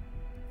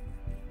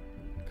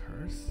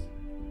 Curse.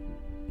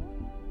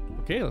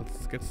 Okay,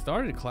 let's get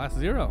started. Class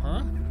 0,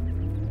 huh?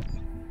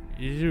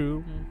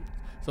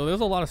 So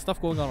there's a lot of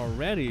stuff going on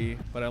already,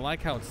 but I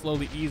like how it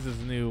slowly eases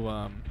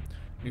new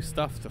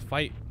stuff to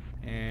fight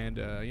and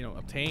you know,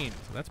 obtain.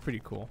 So that's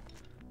pretty cool.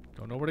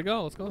 Don't know where to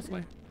go. Let's go this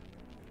way.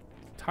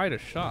 Tired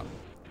of shop.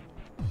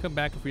 Come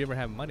back if we ever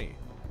have money.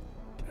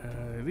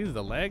 These are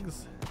the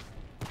legs.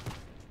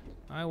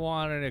 I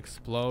want an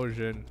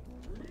explosion.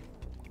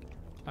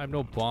 I have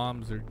no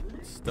bombs or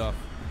stuff.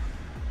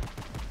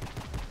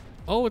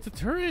 Oh, it's a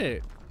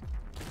turret.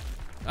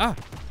 Ah.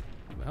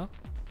 What the hell?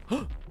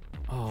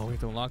 Oh, we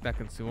have to unlock that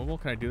consumable.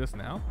 Can I do this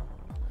now?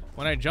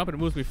 When I jump, it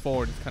moves me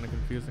forward. It's kind of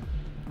confusing.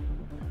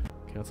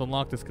 Okay, let's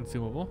unlock this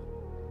consumable.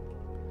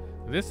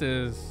 This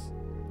is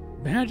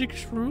magic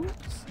shrooms.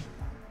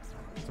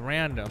 It's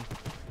random.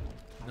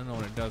 I don't know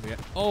what it does yet.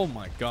 Oh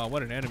my god,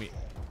 what an enemy.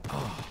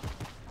 Oh,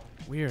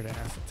 weird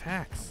ass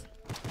attacks.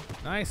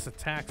 Nice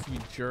attacks, you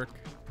jerk.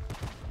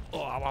 Oh,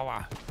 wah, wah,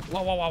 wah.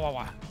 Wah, wah, wah, wah,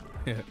 wah.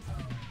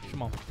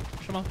 Come on.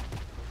 Come on.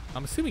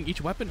 I'm assuming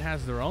each weapon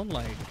has their own,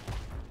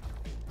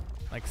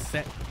 like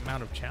set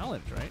amount of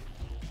challenge, right?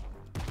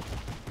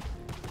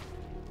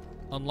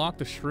 Unlock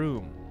the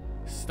shroom.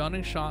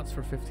 Stunning shots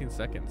for 15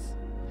 seconds.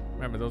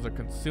 Remember, those are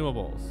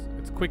consumables.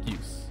 It's quick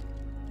use.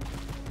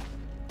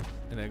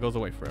 And then it goes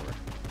away forever.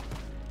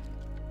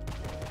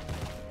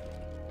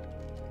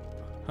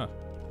 Huh.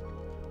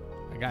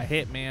 I got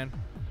hit, man.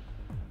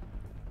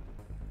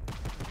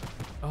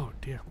 Oh,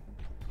 dear.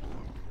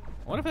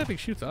 I wonder if that thing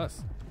shoots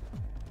us.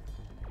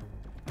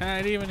 I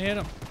didn't even hit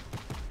him.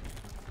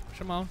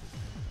 Come on.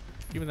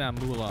 Give me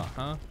that moolah,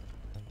 huh?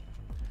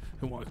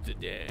 Who wants to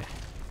die?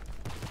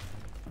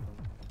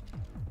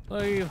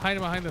 Look, he's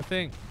hiding behind the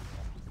thing.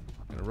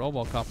 And a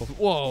Robocop.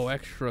 Whoa,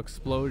 extra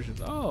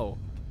explosions. Oh.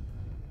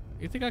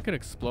 You think I could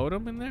explode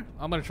him in there?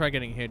 I'm gonna try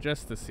getting hit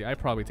just to see. I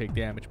probably take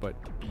damage, but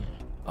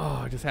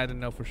oh, I just had to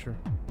know for sure.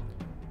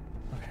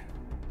 Okay.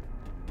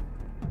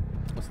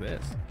 What's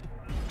this?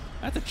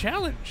 That's a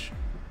challenge.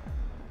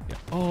 Yeah.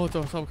 Oh,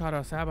 it's some kind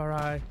of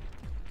samurai.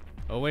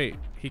 Oh wait,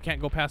 he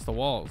can't go past the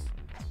walls.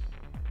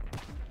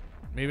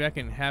 Maybe I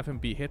can have him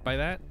be hit by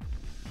that.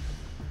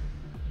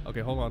 Okay,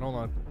 hold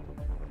on.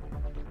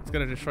 It's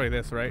gonna destroy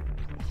this, right?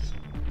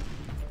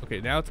 Okay,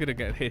 now it's gonna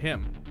hit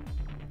him.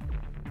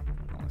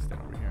 I wanna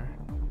stand over here.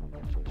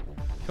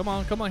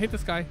 Come on, hit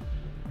this guy.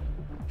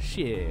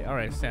 Shit.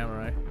 Alright,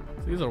 samurai.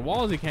 So these are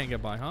walls he can't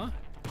get by, huh?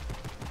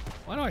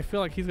 Why do I feel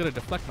like he's gonna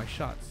deflect my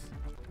shots?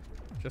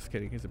 Just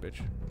kidding, he's a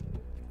bitch.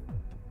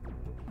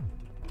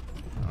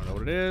 I don't know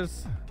what it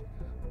is.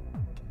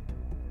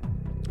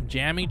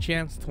 Jamming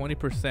chance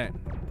 20%.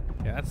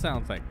 Yeah, that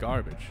sounds like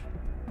garbage.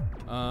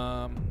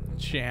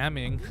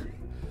 Jamming.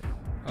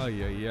 Oh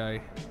yeah.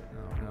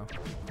 Oh no.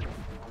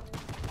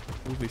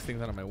 Move these things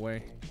out of my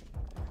way.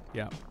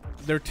 Yeah.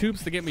 There are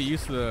tubes to get me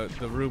used to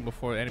the room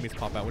before the enemies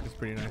pop out, which is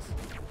pretty nice.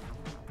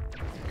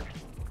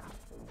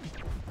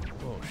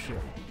 Oh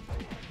shit.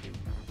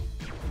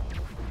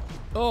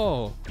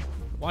 Oh!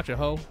 Watch it,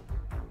 ho.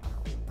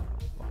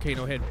 Okay,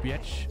 no head,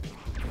 bitch.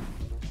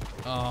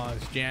 Oh,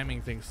 this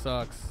jamming thing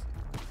sucks.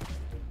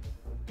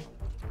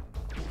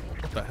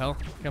 What the hell?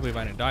 Can't believe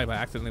I didn't die by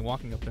accidentally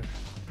walking up there.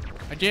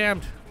 I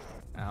jammed!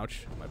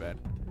 Ouch, my bad.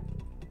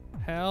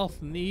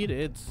 Health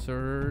needed,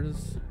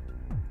 sirs.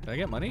 Did I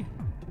get money?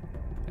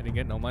 I didn't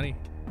get no money.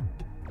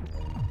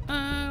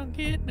 I don't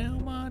get no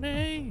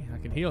money. I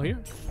can heal here.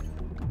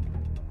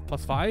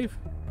 +5?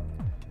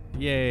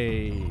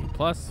 Yay,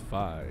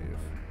 +5.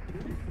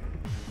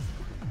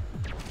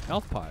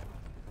 Health pot.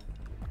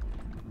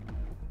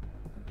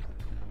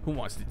 Who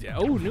wants to die?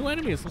 Oh, new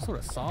enemy is some sort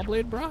of saw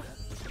blade, bruh.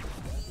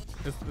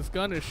 This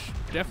gun is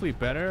definitely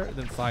better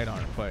than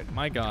sidearm, but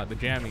my god, the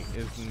jamming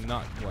is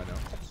not bueno.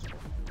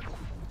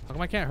 How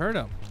come I can't hurt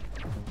him?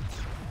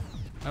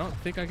 I don't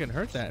think I can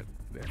hurt that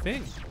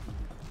thing.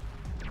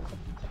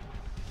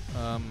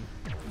 Saw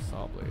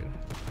blade.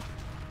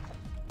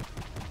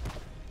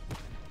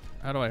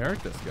 How do I hurt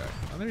this guy?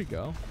 Oh, there you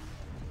go.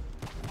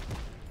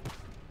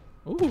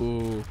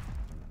 Ooh.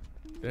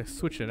 They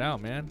switch it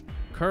out, man.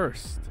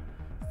 Cursed.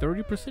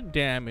 30%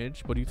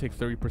 damage, but you take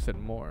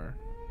 30% more.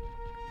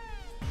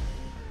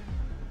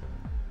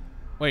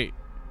 Wait.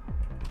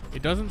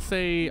 It doesn't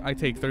say I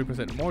take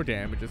 30% more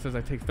damage. It says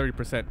I take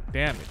 30%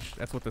 damage.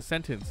 That's what the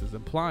sentence is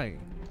implying.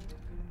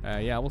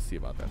 Yeah, we'll see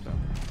about that, though.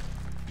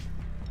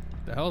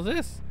 The hell is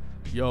this?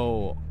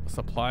 Yo,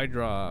 supply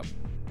drop.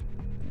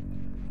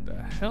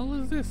 The hell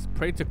is this?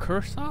 Pray to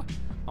Cursa?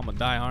 I'm gonna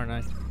die, aren't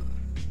I?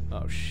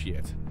 Oh,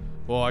 shit.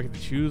 Well, I get to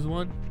choose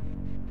one?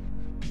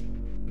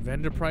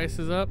 Vendor price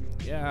is up?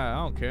 Yeah, I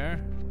don't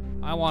care.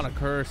 I want a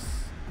curse.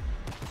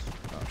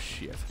 Oh,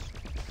 shit.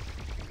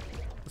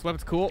 This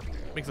weapon's cool.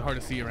 Makes it hard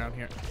to see around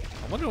here.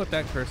 I wonder what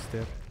that curse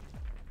did.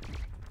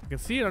 I can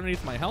see it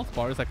underneath my health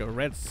bar. It's like a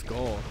red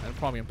skull. That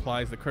probably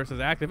implies the curse is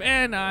active,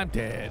 and I'm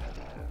dead.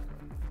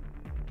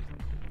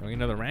 Going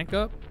another rank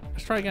up?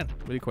 Let's try again,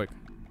 really quick.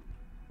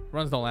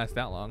 Runs don't last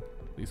that long,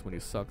 at least when you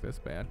suck this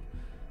bad.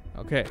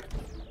 Okay.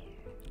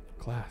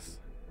 Class.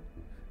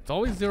 It's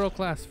always 0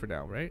 class for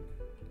now, right?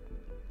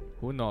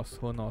 Who knows?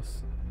 Who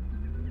knows?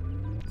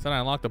 Then I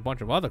unlocked a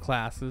bunch of other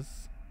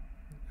classes.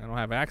 I don't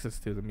have access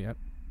to them yet.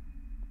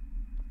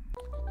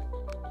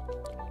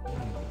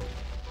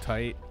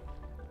 Tight.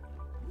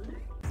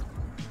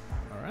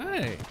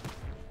 Alright.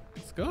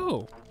 Let's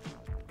go.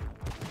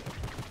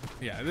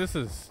 Yeah, this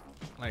is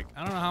like,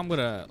 I don't know how I'm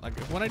gonna, like,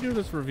 when I do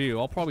this review,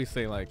 I'll probably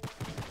say like,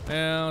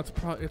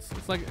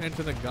 it's like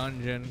Enter the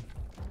Gungeon,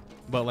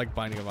 but like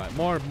Binding of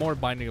Isaac, more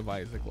Binding of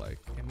Isaac like,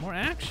 and more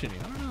action.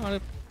 I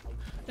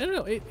don't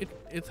know.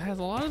 It has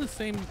a lot of the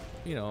same,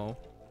 you know,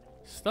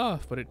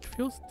 stuff, but it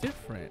feels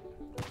different.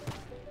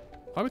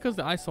 Probably because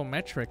the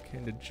isometric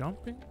and the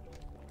jumping.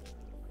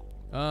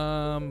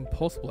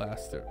 Pulse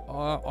blaster.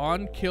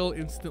 On kill,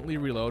 instantly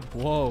reload.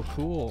 Whoa,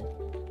 cool.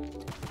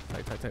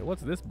 Tight.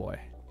 What's this boy?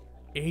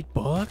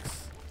 $8?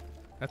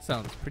 That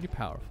sounds pretty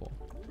powerful.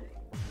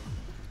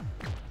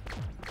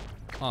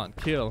 On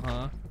kill,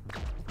 huh?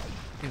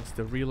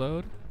 Insta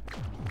reload.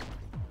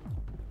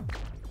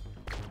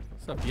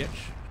 What's up,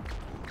 bitch?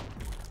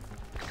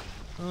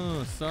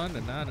 Oh, son,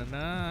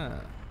 na.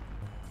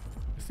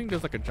 This thing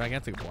does like a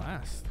gigantic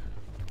blast.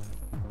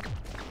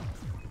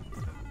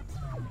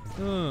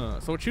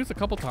 So it shoots a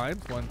couple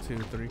times. 1, 2,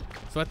 3.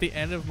 So at the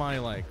end of my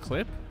like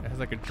clip, it has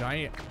like a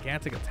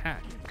gigantic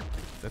attack.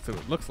 That's what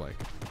it looks like.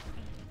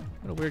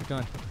 What a weird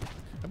gun.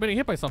 I'm getting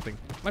hit by something.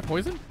 Am I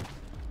poisoned?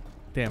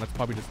 Damn, it's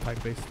probably just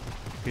type-based.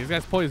 These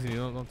guys poison you.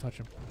 Don't touch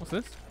him. What's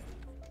this?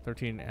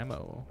 13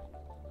 ammo.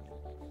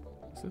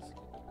 What's this?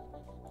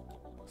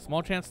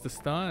 Small chance to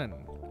stun.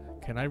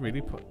 Can I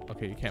really put?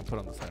 Okay, you can't put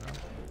on the sidearm.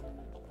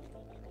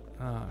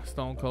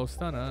 Stone Cold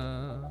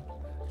Stunner.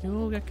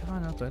 You'll get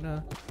caught up in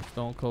a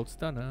Stone Cold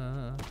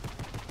Stunner.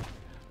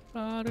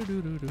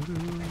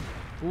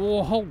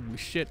 Whoa, holy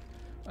shit.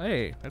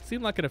 Hey, that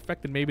seemed like it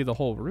affected maybe the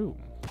whole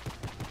room.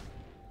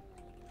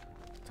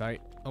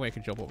 Tight. Oh wait, I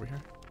can jump over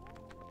here.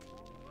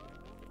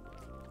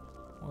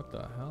 What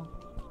the hell?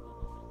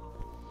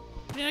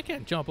 Yeah, I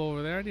can't jump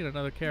over there. I need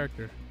another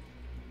character.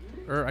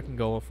 Or I can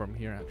go from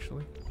here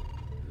actually.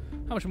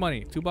 How much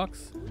money?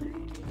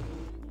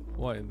 $2?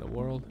 What in the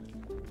world?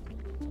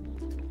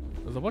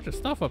 There's a bunch of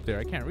stuff up there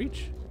I can't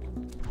reach.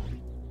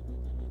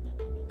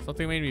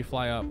 Something made me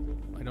fly up.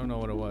 I don't know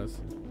what it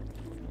was.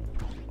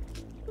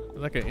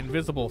 There's like an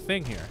invisible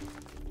thing here.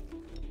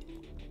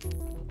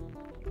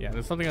 Yeah,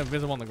 there's something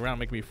invisible on the ground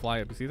making me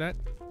fly up. You see that?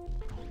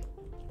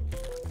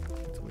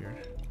 It's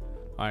weird.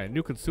 Alright,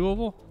 new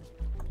consumable.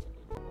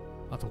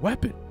 That's a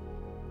weapon.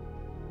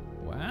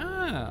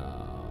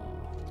 Wow.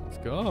 Let's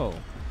go.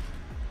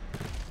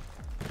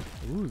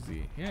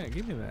 Uzi. Yeah,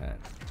 give me that.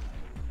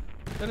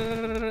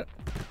 Da-da-da-da-da.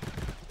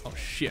 Oh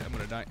shit, I'm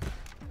gonna die.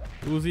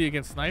 Uzi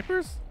against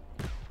snipers?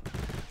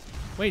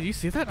 Wait, do you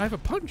see that? I have a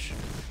punch.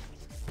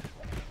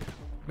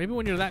 Maybe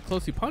when you're that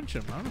close you punch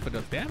him. I don't know if it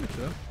does damage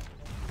though.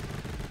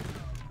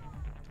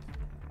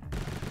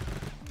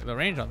 The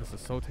range on this is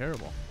so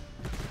terrible.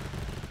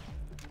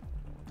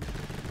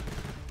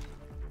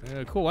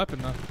 Cool weapon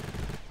though.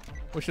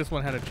 Wish this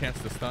one had a chance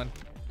to stun.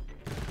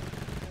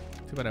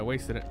 Too bad I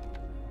wasted it.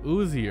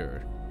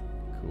 Uzier.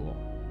 Cool.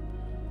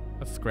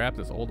 Let's scrap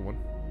this old one.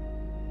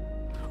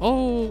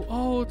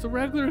 Oh, it's a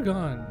regular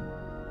gun.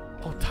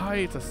 Oh, tight.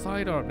 It's a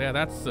sidearm. Yeah,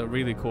 that's a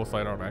really cool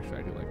sidearm. Actually,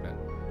 I do like that.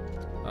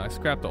 I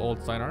scrapped the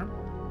old sidearm.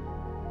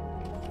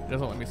 It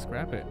doesn't let me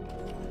scrap it.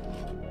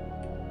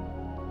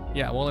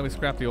 Yeah, it won't let me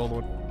scrap the old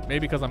one.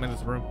 Maybe because I'm in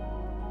this room.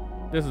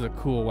 This is a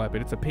cool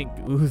weapon. It's a pink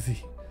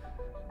Uzi.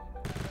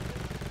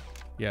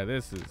 Yeah,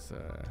 this is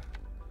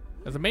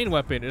as a main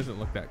weapon, it doesn't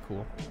look that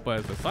cool. But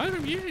as a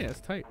sidearm, yeah,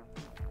 it's tight.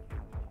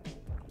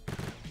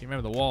 You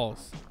remember the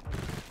walls.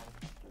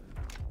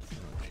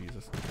 Oh,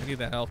 Jesus. I need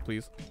that health,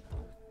 please.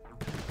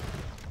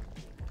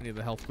 I need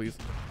the health, please.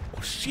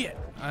 Oh, shit.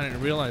 I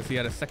didn't realize he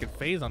had a second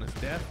phase on his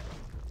death.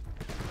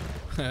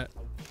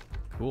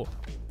 Cool.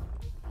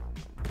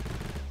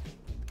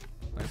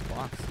 Nice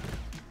box.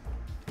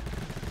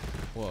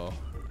 Whoa.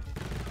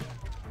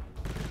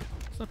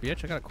 What's up,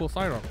 bitch? I got a cool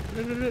sidearm.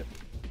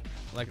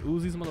 Like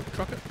Uzi's mother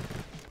trucker.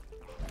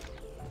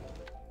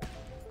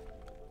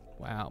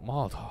 Wow,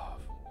 Molotov.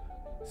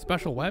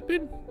 Special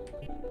weapon?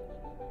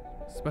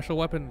 Special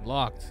weapon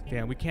locked.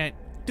 Damn, we can't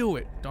do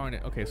it. Darn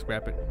it. Okay,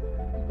 scrap it.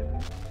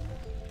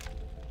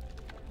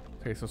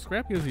 Okay, so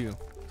scrap gives you...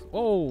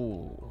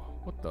 Oh,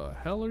 what the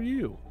hell are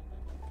you?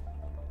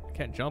 I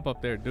can't jump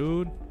up there,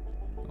 dude.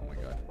 Oh my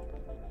god.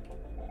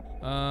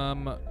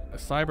 A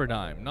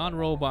Cyberdyne.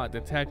 Non-robot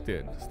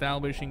detected.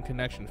 Establishing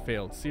connection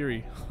failed.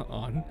 Siri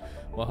on.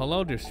 Well,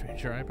 hello, dear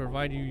stranger. I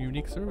provide you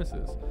unique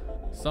services.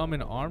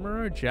 Summon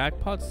armorer,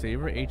 jackpot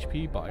saver,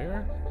 HP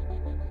buyer.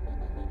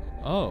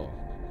 Oh.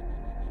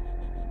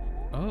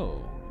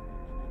 Oh.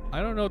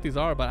 I don't know what these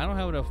are, but I don't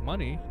have enough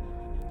money.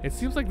 It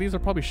seems like these are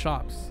probably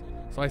shops.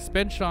 So I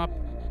spend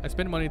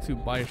money to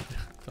buy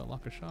to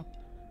unlock a shop.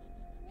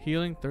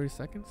 Healing 30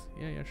 seconds?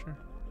 Yeah, sure.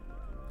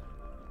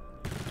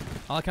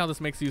 I like how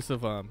this makes use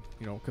of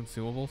you know,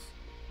 consumables.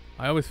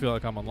 I always feel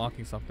like I'm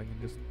unlocking something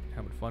and just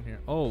having fun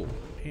here. Oh,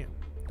 damn.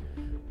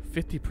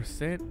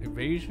 50%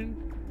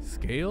 evasion?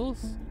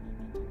 Scales?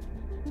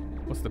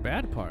 What's the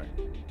bad part?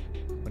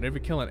 Whenever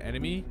you kill an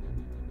enemy,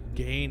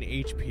 gain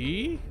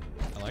HP?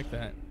 I like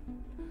that.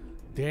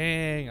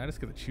 Dang, I just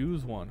get to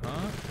choose one,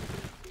 huh?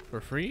 For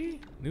free?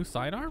 New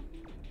sidearm?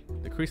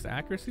 Decreased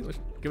accuracy? Let's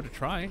give it a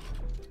try.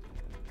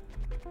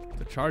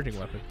 It's a charging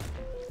weapon.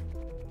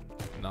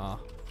 Nah,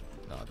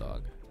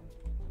 dog.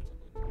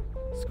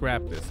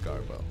 Scrap this,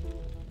 Garbo.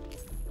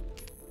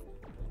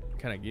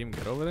 Can I even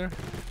get over there?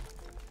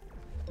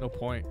 No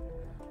point.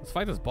 Let's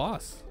fight this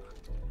boss.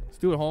 Let's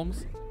do it,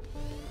 Holmes.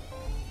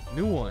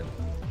 New one.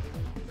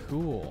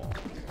 Cool.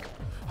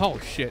 Oh,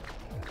 shit.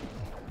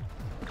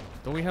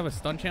 Don't we have a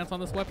stun chance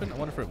on this weapon? I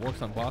wonder if it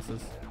works on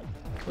bosses.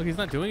 Look, he's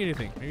not doing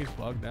anything. Maybe he's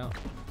bugged out.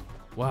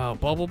 Wow,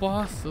 bubble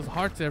boss? There's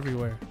hearts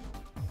everywhere.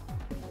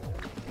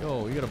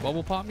 Yo, you gonna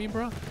bubble pop me,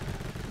 bro? I'm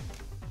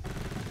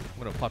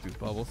gonna pop these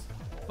bubbles.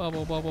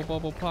 Bubble, bubble,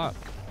 bubble pop.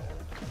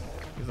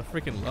 He's a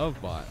freaking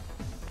love bot.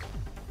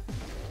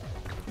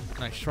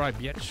 Nice try,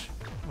 bitch.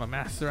 I'm a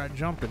master at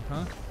jumping,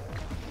 huh?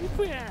 He's a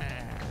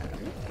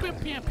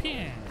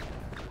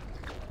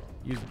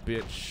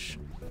bitch.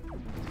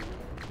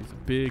 He's a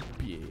big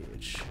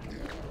bitch.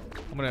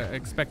 I'm gonna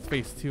expect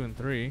phase 2 and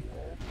 3.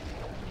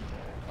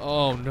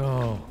 Oh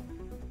no.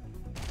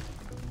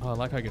 Oh, I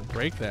like how I can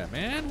break that,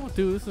 man. Well,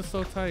 dude, this is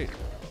so tight.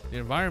 The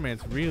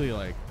environment's really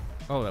like...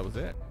 Oh, that was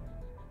it.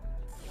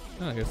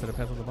 Oh, I guess it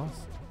depends on the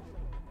boss.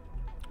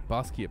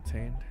 Boss key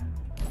obtained.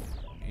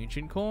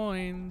 Ancient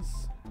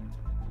coins.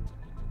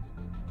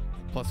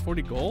 Plus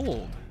 40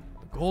 gold.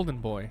 The golden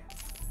boy.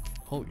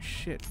 Holy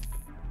shit.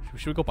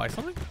 Should we go buy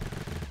something?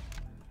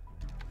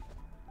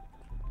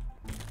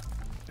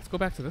 Let's go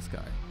back to this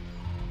guy.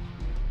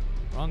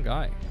 Wrong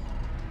guy.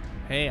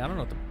 Hey, I don't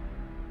know what the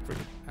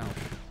freaking... Ouch.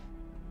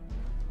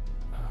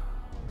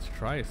 Let's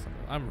try something.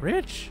 I'm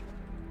rich.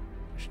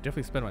 I should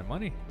definitely spend my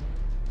money.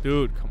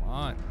 Dude, come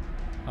on.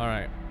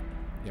 Alright.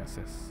 Yes.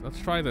 Let's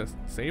try this.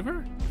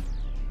 Saver?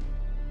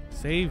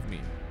 Save me.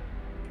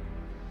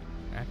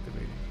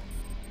 Activating.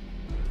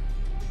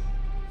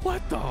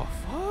 What the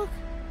fuck?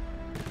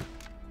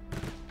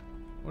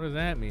 What does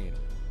that mean?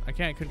 I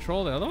can't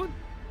control the other one?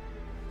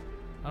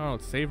 I don't know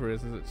what saver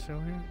is. Does it show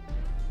here?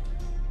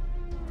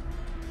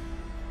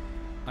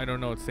 I don't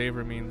know what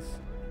saver means.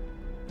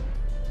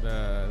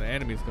 The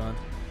enemy's gone.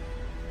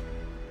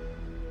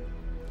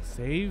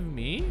 Save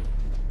me?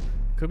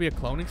 Could be a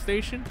cloning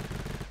station?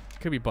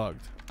 Could be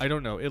bugged. I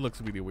don't know. It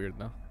looks really weird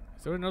though.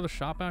 Is there another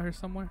shop out here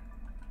somewhere?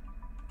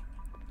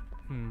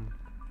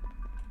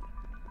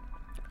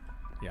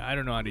 Yeah, I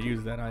don't know how to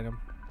use that item.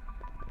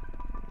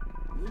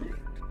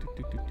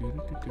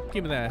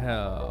 Give me that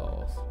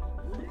health.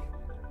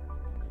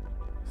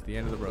 It's the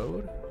end of the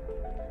road.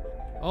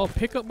 Oh,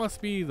 pickup must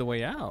be the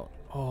way out.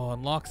 Oh,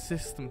 unlock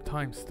system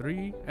times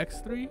 3,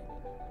 X3.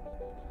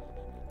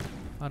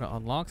 How to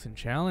unlock some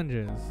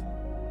challenges.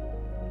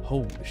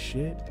 Holy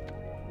shit.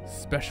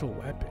 Special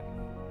weapon.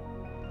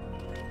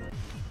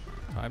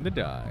 Time to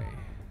die.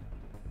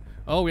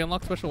 Oh, we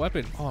unlocked special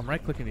weapon. Oh, I'm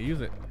right clicking to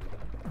use it.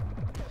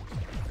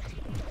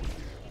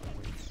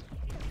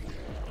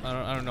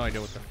 I don't know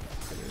idea what the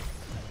fuck it is.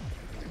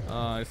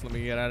 Just let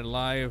me get out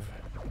alive.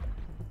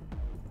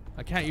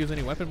 I can't use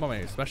any weapon by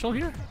my special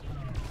here?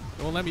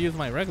 It won't let me use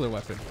my regular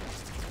weapon.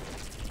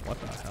 What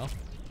the hell?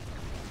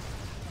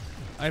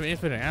 I have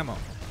infinite ammo.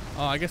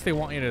 Oh, I guess they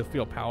want you to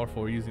feel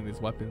powerful using these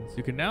weapons.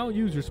 You can now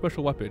use your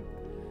special weapon.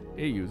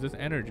 It uses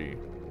energy.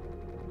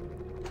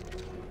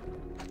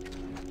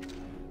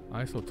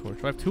 ISO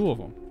torch. I have 2 of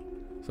them.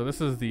 So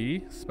this is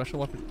the special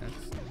weapon X.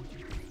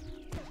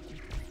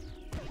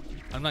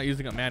 I'm not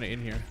using a mana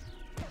in here.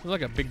 It's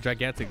like a big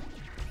gigantic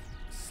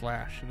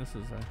slash, and this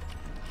is a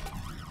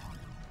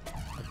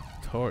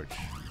torch.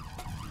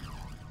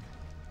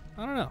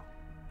 I don't know.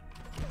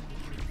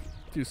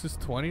 Dude, this is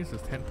 20. This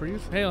is 10 per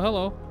use. Hey,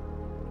 hello.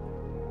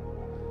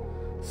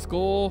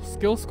 Skill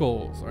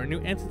skulls are a new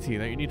entity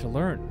that you need to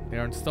learn. They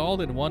are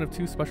installed in one of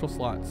 2 special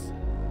slots.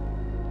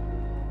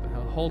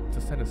 Hold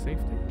to send a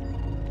safety.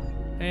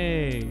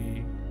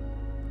 Hey.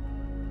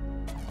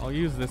 I'll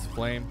use this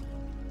flame.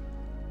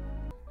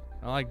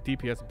 I like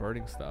DPS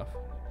burning stuff.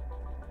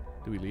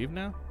 Do we leave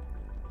now?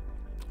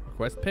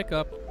 Request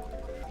pickup.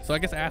 So I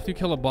guess after you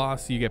kill a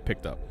boss, you get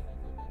picked up.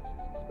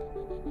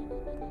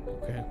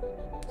 Okay.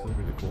 This is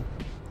really cool.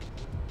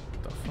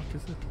 What the fuck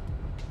is this?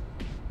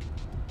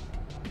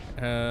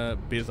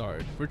 Bizarre.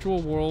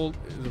 Virtual world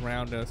is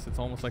around us. It's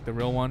almost like the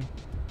real one.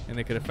 And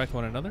they could affect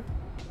one another.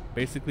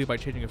 Basically, by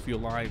changing a few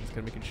lines,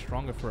 can make it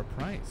stronger for a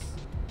price.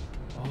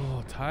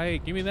 Oh,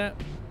 tight. Give me that.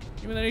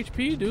 Give me that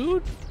HP,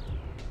 dude.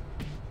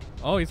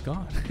 Oh, he's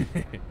gone.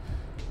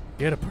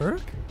 You had a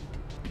perk?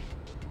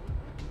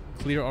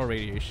 Clear all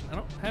radiation. I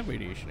don't have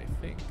radiation, I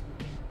think.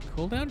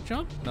 Cooldown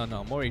jump? No,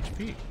 no, more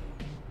HP.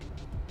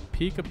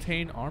 Peak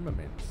obtain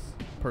armaments.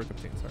 Perk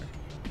obtain, sorry.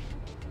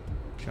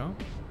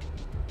 Jump?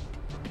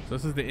 So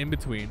this is the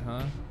in-between,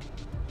 huh?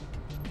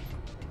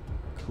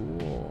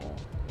 Cool.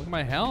 Look at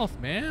my health,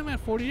 man. I'm at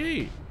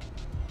 48.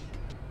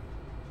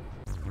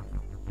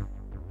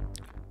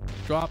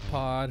 Drop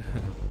pod.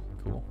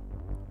 Cool.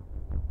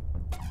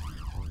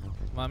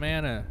 My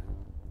mana.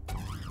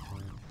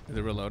 Is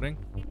it reloading?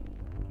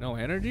 No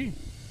energy?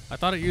 I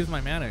thought it used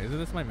my mana. Isn't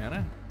this my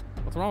mana?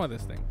 What's wrong with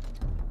this thing?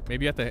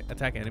 Maybe you have to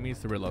attack enemies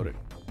to reload it.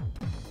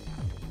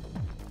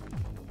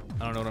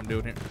 I don't know what I'm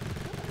doing here.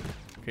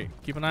 Okay,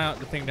 keep an eye out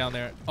the thing down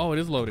there. Oh, it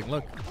is loading.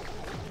 Look.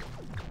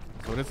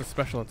 So it is a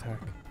special attack.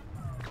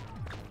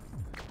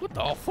 What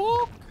the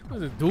fuck? What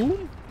is it,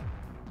 Doom?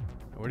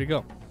 Where'd he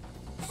go?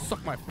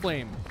 Suck my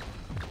flame.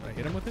 Did I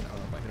hit him with it? I don't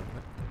know if I hit him with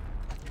it.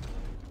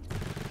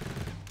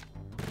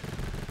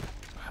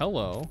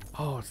 Hello.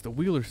 Oh, it's the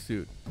Wheeler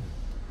suit.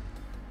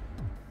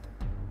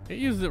 It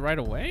uses it right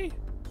away?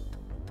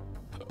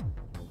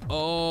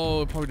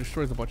 Oh, it probably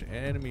destroys a bunch of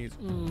enemies.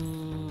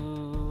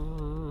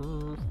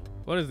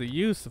 What is the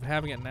use of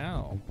having it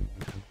now?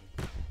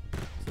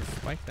 Is it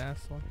spiked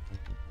ass one?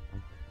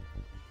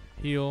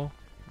 Heal.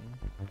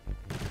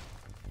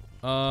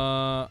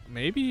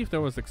 Maybe if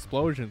there was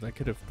explosions, I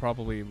could have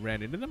probably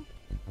ran into them.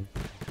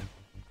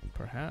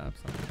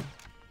 Perhaps. I don't know.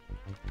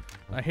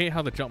 I hate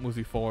how the jump moves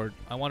you forward.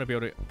 I want to be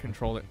able to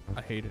control it.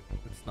 I hate it.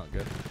 It's not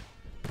good.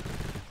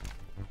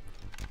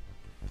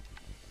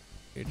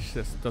 It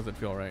just doesn't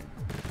feel right.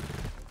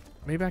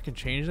 Maybe I can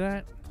change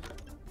that?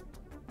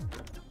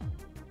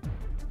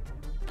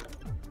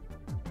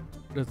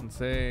 Doesn't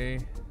say.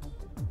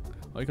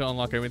 Oh, you can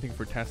unlock everything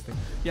for testing.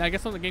 Yeah, I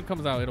guess when the game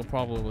comes out, it'll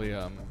probably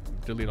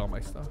delete all my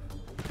stuff,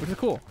 which is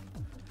cool,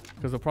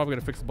 because they're probably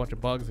gonna fix a bunch of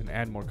bugs and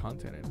add more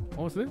content in.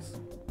 Oh, what's this?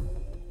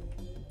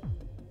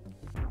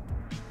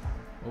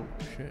 Oh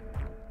shit.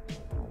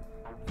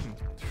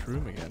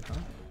 Shroom again, huh?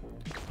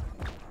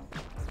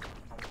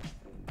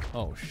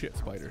 Oh shit,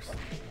 spiders.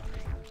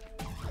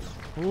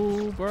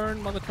 Ooh,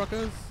 burn, mother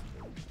truckers.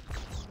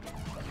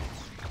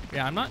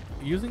 Yeah, I'm not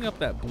using up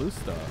that blue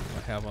stuff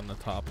I have on the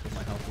top of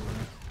my health.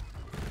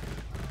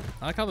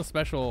 I like how the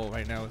special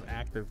right now is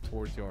active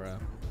towards your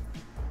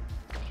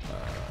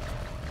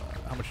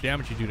how much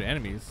damage you do to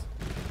enemies.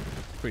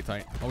 It's pretty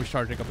tight. Always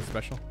charging up the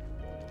special.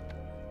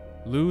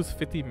 Lose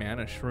 50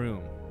 mana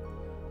shroom.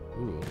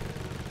 Ooh.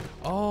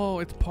 Oh,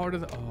 it's part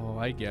of the. Oh,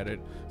 I get it.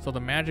 So the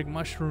magic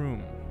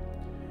mushroom.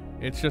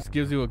 It just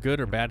gives you a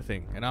good or bad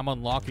thing, and I'm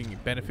unlocking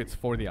benefits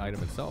for the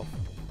item itself.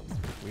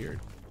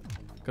 Weird.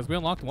 Because we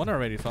unlocked one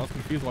already, so I was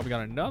confused why we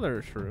got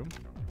another shroom.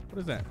 What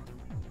is that?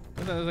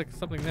 What is that? There's like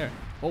something there.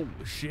 Holy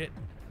shit.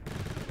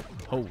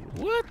 Oh,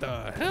 what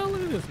the hell?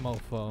 Look at this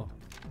mofo.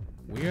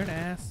 Weird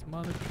ass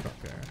mother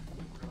trucker.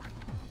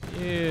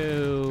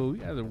 Ew,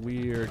 you guys are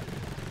weird.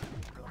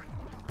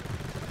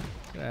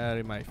 Get out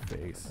of my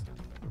face.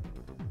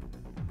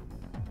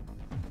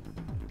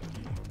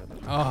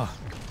 Oh,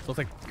 so it's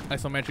like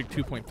isometric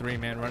 2.3,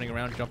 man, running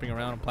around, jumping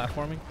around, and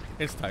platforming.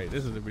 It's tight.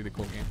 This is a really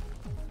cool game.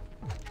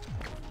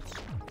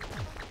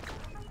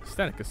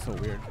 Aesthetic is so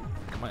weird.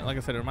 Like I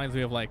said, it reminds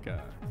me of like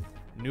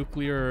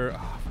nuclear.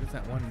 Oh, what is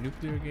that one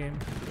nuclear game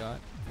I forgot?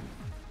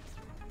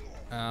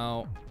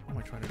 Ow. What am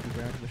I trying to do?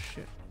 Grab this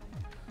shit.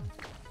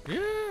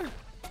 Yeah.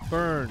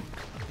 Burn.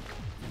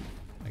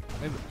 Like,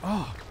 maybe,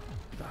 oh.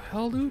 What the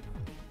hell, dude?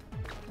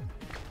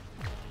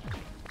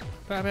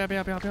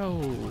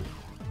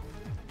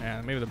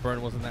 Man, maybe the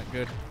burn wasn't that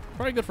good.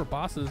 Probably good for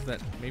bosses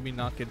that maybe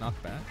not get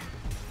knocked back.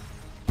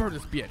 Burn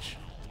this bitch.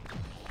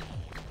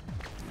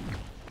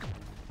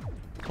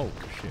 Holy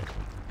shit.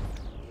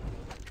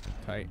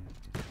 Tight.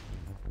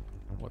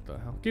 What the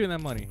hell? Give me that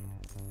money.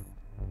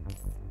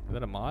 Is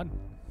that a mod?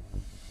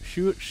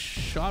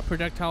 Shot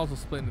projectiles will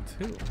split into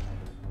two.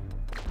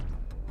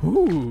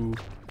 Ooh.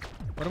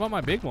 What about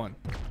my big one?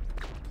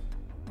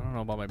 I don't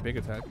know about my big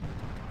attack.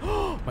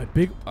 My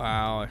big,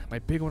 wow. My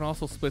big one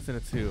also splits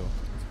into two.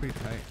 It's pretty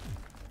tight.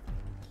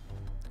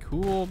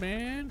 Cool,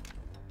 man.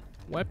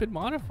 Weapon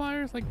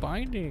modifiers like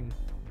binding.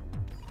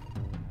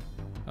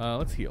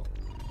 Let's heal.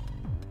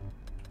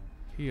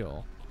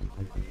 Heal.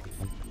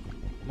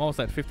 I'm almost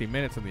at 50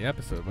 minutes in the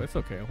episode, but it's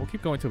okay. We'll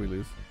keep going till we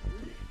lose.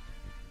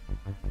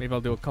 Maybe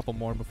I'll do a couple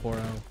more before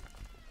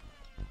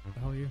what the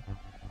hell are you?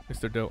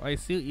 Mr. Doe, I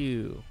suit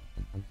you.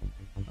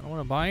 I don't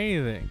want to buy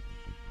anything.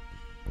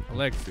 A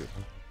leg suit.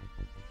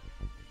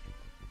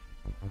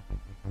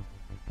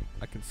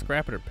 I can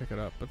scrap it or pick it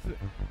up. But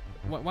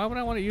why would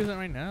I want to use it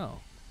right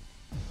now?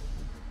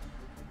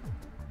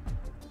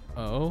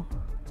 Oh.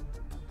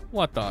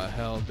 What the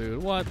hell,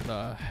 dude? What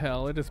the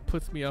hell? It just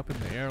puts me up in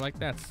the air like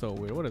that's so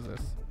weird. What is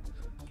this?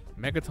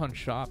 Megaton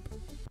shop.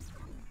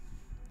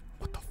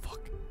 What the fuck?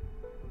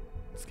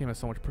 This game has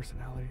so much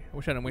personality. I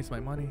wish I didn't waste my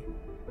money.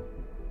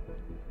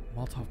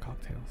 Molotov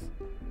cocktails.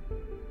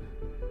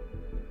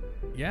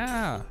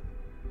 Yeah.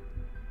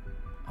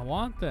 I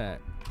want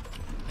that.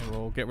 And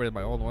we'll get rid of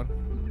my old one.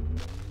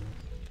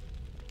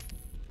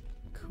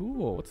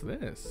 Cool. What's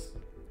this?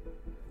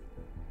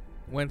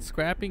 When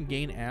scrapping,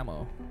 gain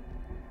ammo.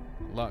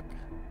 Luck.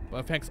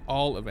 But affects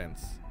all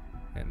events.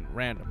 And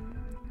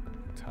random.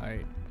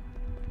 Tight.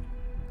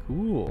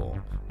 Cool.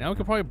 Now we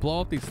can probably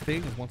blow up these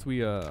things once we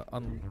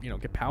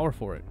get power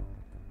for it.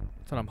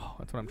 That's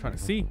what I'm trying to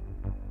see.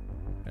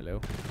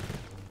 Hello.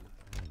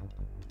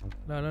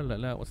 La la la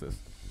la. What's this?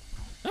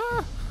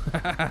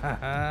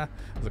 Ah!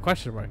 There's a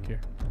question mark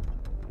here.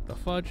 The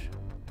fudge?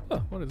 Oh,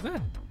 what is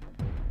that?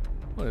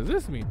 What does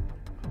this mean?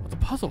 What's a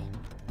puzzle?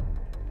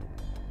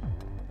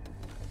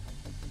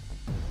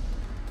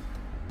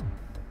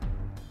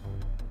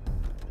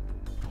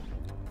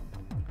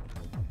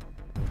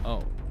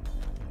 Oh.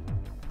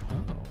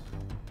 Oh.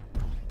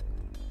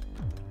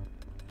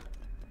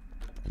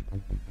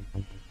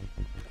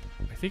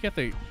 I think I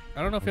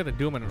don't know if you have to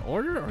do them in an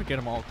order or get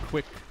them all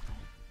quick.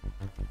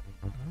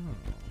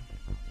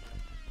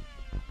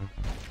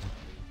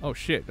 Oh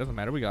shit, doesn't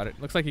matter, we got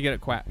it. Looks like you get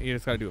it you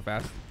just gotta do it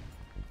fast.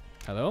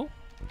 Hello?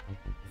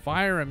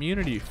 Fire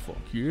immunity, fuck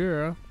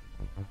yeah.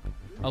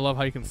 I love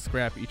how you can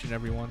scrap each and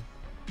every one.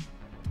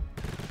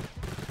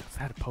 Is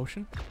that a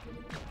potion?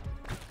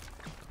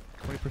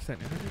 20%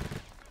 energy?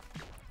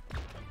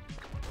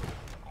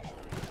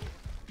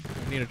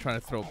 I need to try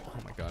to throw, oh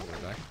my god, I'm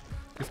gonna die.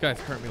 This guy's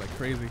hurt me like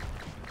crazy.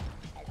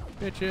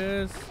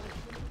 Bitches!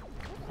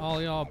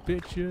 All y'all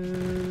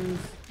bitches!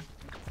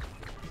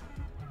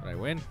 Did I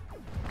win?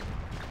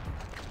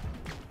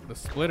 The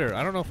splitter.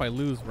 I don't know if I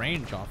lose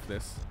range off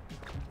this.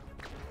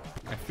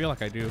 I feel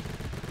like I do.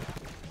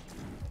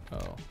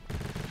 Oh.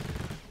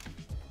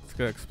 It's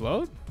gonna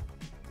explode?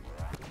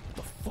 What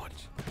the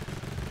fudge?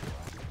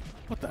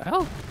 What the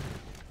hell?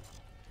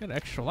 You got an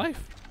extra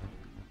life.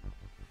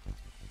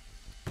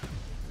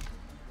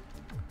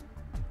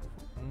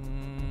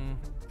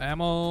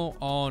 Ammo.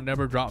 Oh,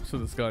 never drops to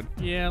this gun.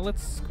 Yeah,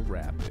 let's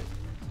scrap it.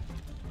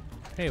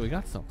 Hey, we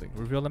got something.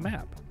 Reveal the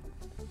map.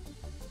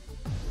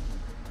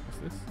 What's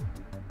this?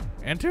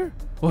 Enter?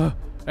 What?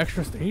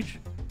 Extra stage?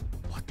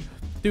 What?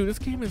 Dude, this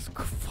game is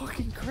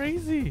fucking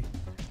crazy.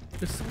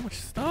 There's so much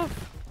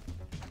stuff.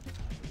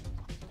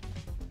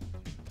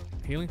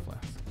 Healing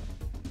flask.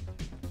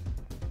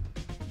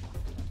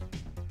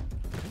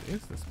 What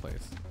is this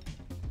place?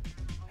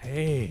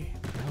 Hey,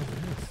 what the hell is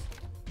this?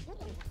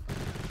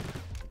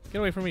 Get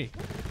away from me.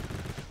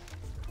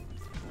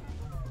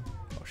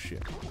 Oh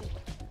shit.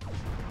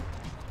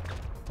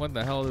 What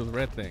the hell are those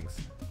red things?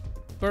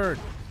 Bird.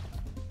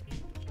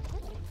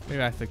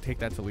 Maybe I have to take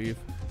that to leave.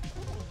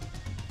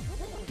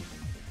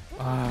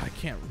 I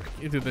can't.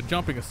 Dude, the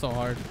jumping is so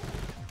hard.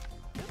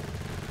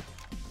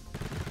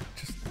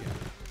 Just, yeah.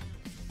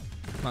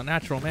 It's not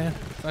natural, man.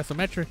 It's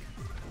isometric.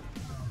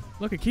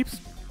 Look, it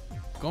keeps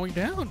going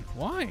down.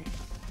 Why?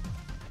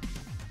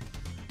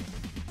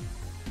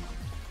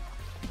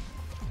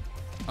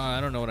 I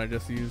don't know what I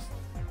just used.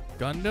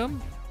 Gundam?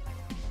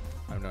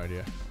 I have no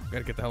idea.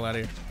 Gotta get the hell out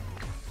of here.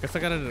 Guess I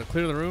gotta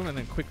clear the room and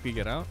then quickly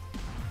get out.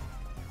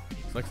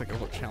 This looks like a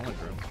little challenge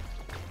room.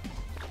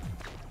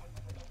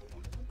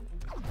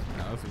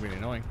 No, this is really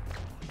annoying.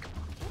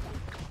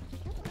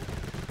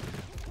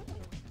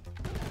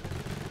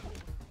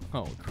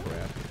 Oh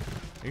crap.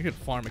 You could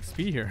farm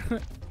XP here.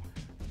 What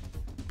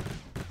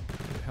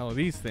the hell are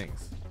these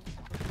things?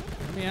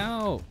 Let me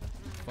out.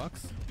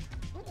 Fucks.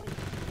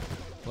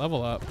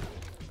 Level up.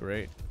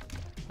 Great.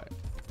 Right.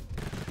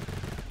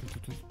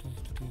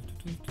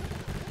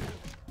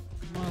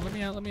 Come on, let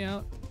me out, let me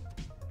out.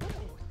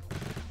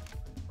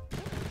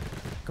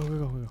 Go, go,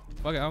 go, go.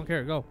 Fuck it, I don't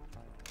care, go.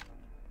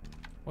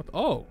 What the,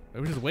 oh, it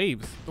was just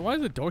waves. So why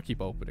does the door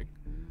keep opening?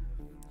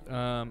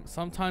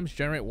 Sometimes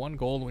generate 1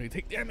 gold when you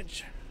take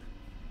damage.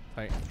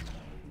 Tight.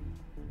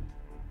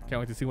 Can't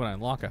wait to see what I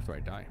unlock after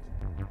I die.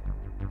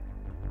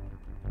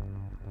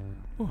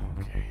 Ooh,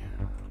 okay.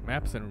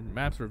 Maps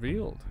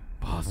revealed.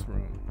 Boss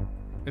room.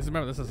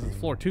 Remember, this is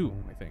floor 2,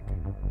 I think.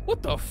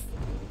 What the f?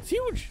 It's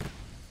huge!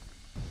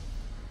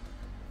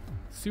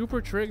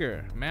 Super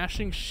trigger.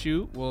 Mashing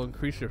shoot will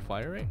increase your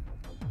fire rate.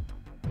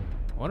 I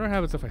wonder what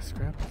happens if I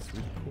scrap this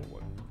really cool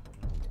one.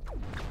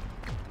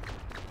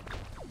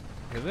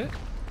 Is it?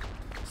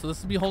 So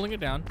this will be holding it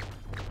down.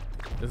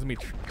 This is me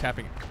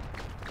tapping it.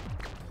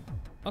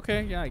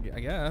 Okay, yeah, I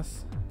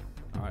guess.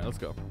 Alright, let's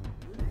go.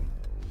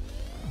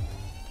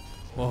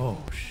 Whoa,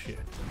 shit.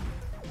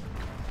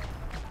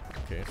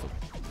 Okay, so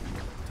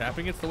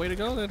tapping it's the way to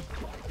go then.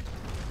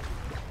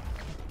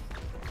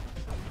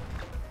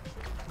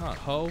 Not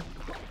hoe.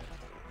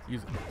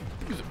 Use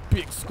a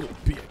big school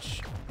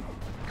bitch.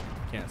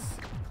 Yes.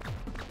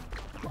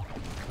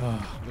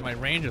 My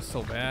range is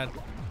so bad.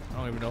 I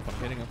don't even know if I'm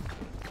hitting him.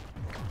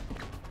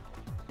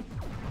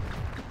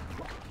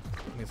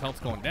 His health's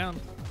going down.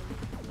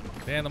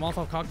 Damn, the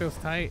Molotov cocktail's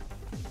tight.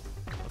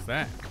 What's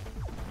that?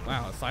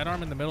 Wow, a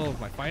sidearm in the middle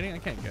of my fighting? I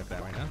can't get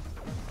that right now.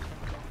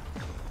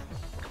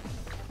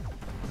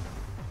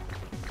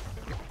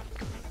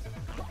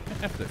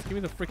 F this. Give me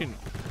the freaking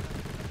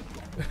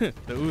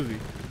the Uzi.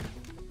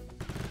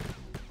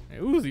 Hey,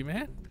 Uzi,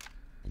 man.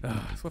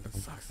 This weapon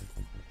sucks.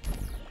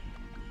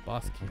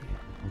 Boss key.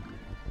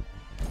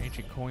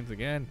 Ancient coins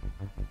again.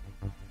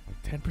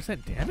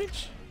 10%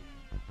 damage?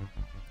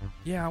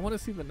 Yeah, I want to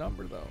see the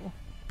number though.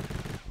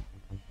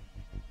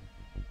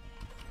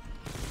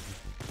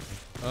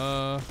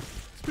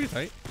 It's pretty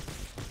tight.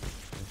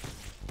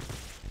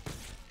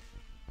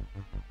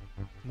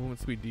 Movement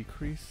speed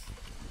decrease.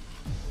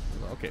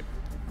 Okay,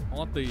 I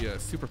want the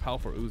super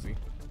powerful Uzi.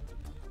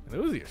 And the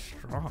Uzi is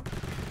strong.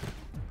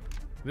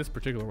 This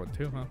particular one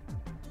too, huh?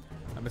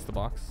 I missed the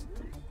box.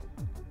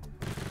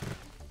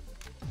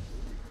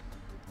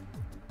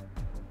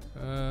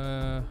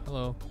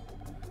 Hello.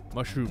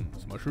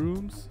 Mushrooms.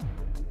 Mushrooms?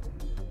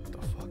 What the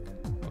fuck?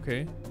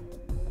 Okay.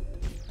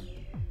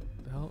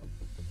 The hell?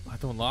 I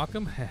have to unlock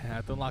them? I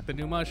have to unlock the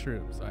new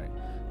mushrooms. Alright.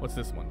 What's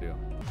this one do?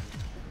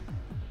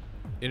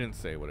 It didn't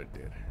say what it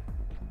did.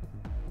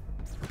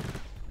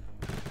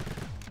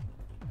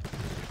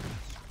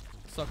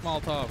 Suck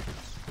Molotov.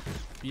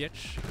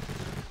 Bitch.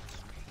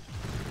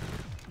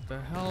 What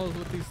the hell is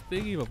with these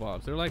thingy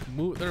bobs? They're like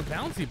they're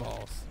bouncy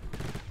balls.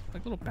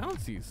 Like little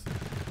bouncies.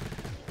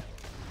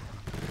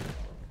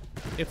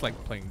 It's like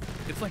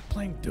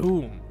playing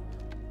Doom.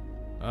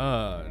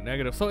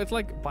 Negative. So it's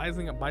like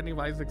binding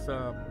Isaac's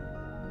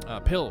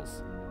pills.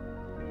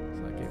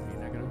 So that gave me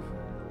negative.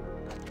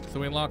 So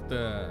we unlocked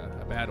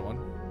a bad one.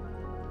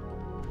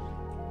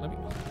 Let me.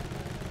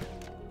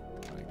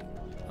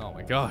 Oh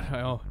my god!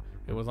 Oh,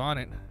 it was on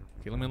it.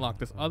 Okay, let me unlock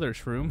this other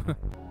shroom.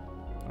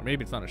 Or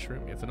maybe it's not a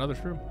shroom. It's another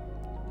shroom.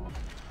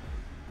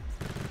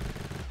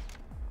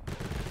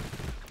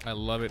 I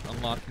love it,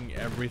 unlocking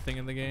everything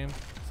in the game,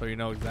 so you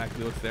know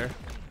exactly what's there.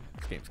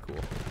 This game's cool.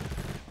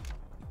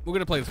 We're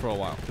gonna play this for a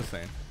while, just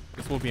saying.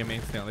 This will be a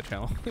mainstay on the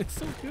channel. It's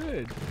so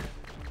good.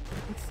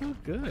 It's so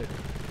good.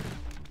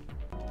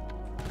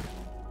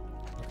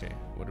 Okay,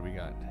 what do we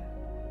got?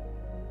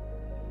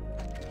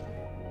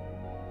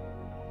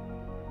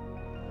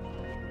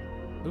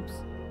 Oops.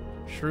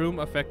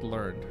 Shroom effect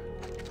learned.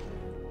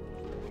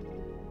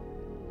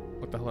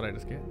 What the hell did I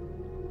just get?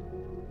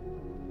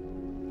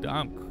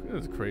 Damn,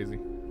 this is crazy.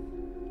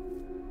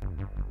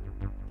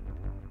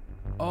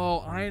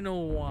 Oh, I know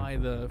why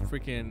the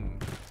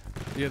freaking...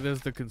 Yeah, there's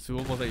the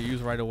consumables that you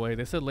use right away.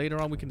 They said later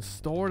on we can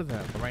store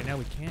them, but right now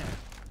we can't.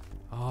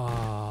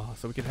 Ah,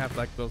 so we can have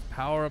like those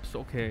power-ups.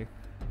 Okay.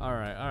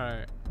 Alright,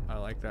 alright. I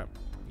like that.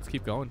 Let's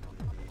keep going.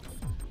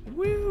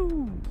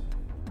 Woo!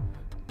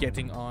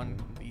 Getting on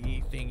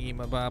the thingy.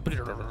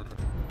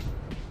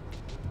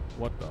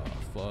 What the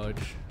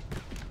fudge?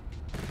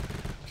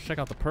 Let's check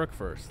out the perk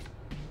first.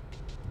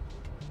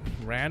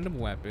 Random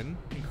weapon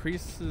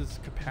increases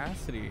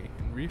capacity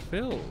and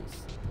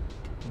refills.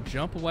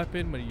 Jump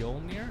weapon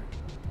Mjolnir.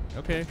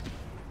 Okay.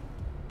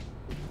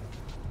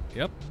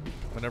 Yep.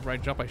 Whenever I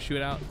jump, I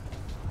shoot out.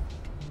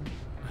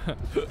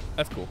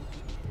 That's cool.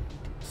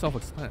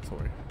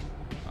 Self-explanatory.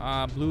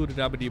 Blue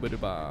da ba dee ba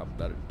ba.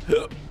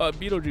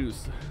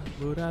 Beetlejuice.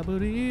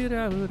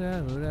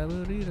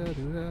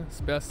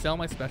 Sell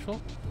my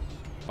special.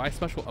 Buy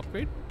special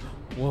upgrade.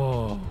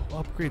 Whoa.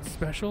 Upgrade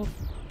special.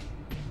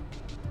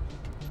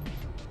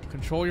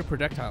 Control your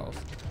projectiles.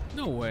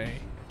 No way.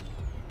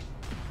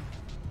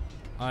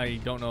 I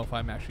don't know if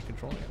I'm actually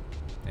controlling it.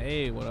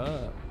 Hey, what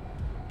up?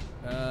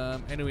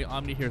 Anyway,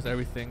 Omni hears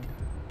everything.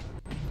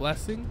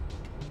 Blessing.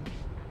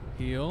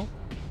 Heal.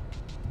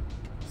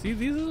 See,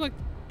 these are like...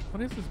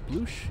 What is this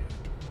blue shit?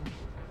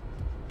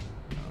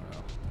 I don't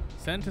know.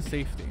 Send to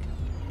safety.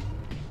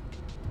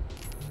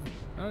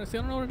 I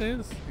don't know what it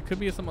is. It could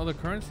be some other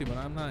currency, but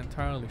I'm not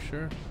entirely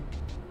sure.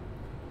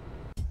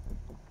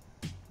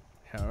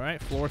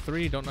 Alright, floor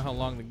 3. Don't know how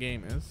long the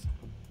game is.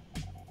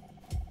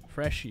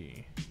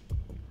 Freshie.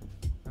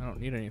 I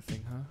don't need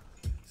anything, huh?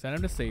 Send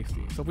him to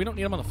safety. So if we don't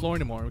need him on the floor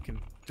anymore, we can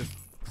just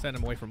send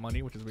him away for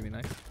money, which is really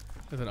nice.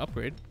 There's an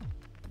upgrade.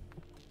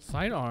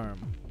 Sidearm.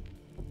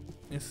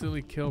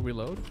 Instantly kill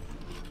reload.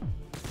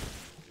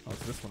 Oh,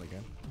 it's this one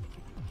again.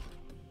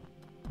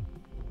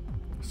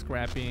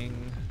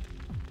 Scrapping.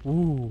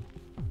 Ooh.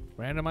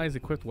 Randomize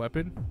equipped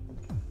weapon?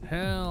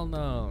 Hell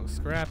no.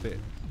 Scrap it.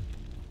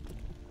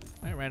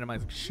 I ain't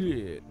randomizing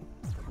shit.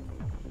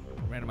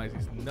 Randomize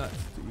these nuts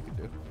that you can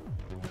do.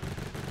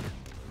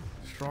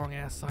 Strong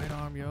ass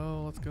sidearm,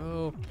 yo. Let's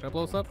go. Should I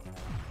blow this up?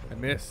 I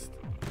missed.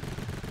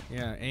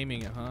 Yeah,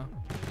 aiming it, huh?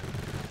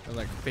 They're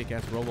like fake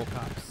ass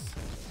Robocops.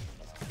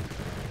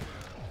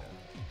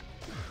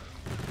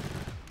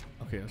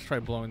 Okay, let's try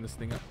blowing this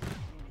thing up.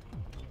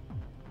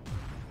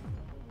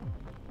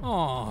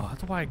 Oh,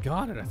 that's why I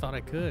got it. I thought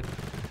I could.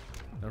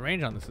 The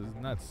range on this is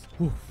nuts.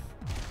 Oof.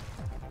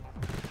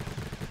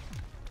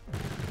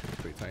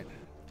 Pretty tight.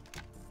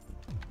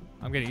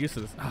 I'm getting used to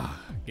this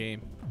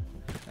game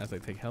as I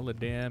take hella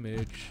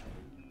damage.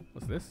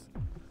 What's this?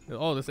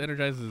 Oh, this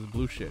energizes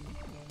blue shit.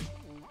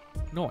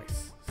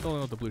 Nice. Still don't know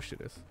what the blue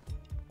shit is.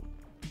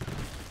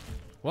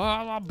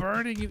 Wow, I'm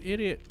burning, you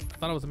idiot. I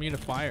thought it was immune to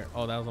fire.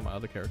 Oh, that was on my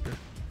other character.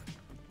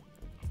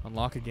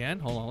 Unlock again?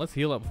 Hold on, let's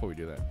heal up before we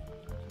do that.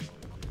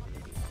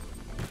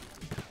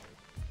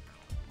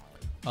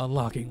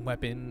 Unlocking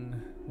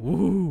weapon.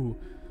 Woo!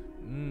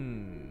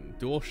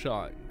 Dual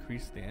shot.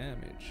 Increased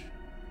damage.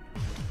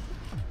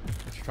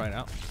 Let's try it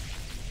out.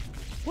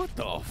 What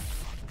the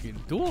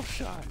fucking dual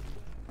shot?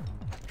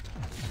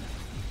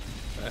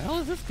 The hell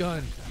is this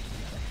gun?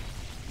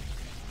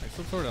 Like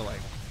some sort of like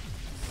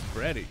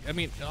spready. I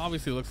mean, it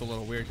obviously looks a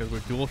little weird because we're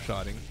dual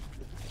shotting.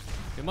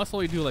 It must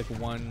only do like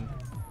one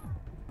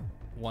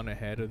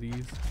ahead of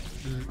these.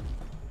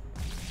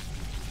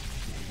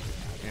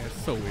 Yeah,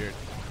 it's so weird.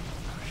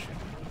 Oh shit.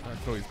 I'm gonna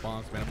throw these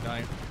bombs, man. I'm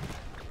dying.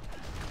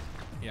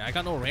 Yeah, I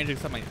got no range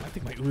except I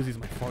think my Uzi's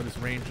my farthest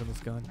range on this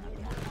gun.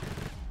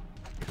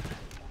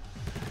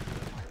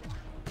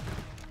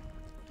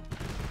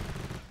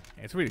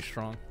 Yeah, it's really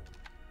strong.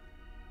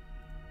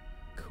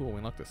 Cool, we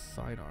unlocked the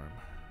sidearm.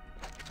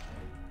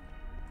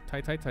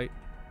 Tight, tight, tight.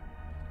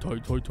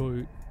 Tight, tight,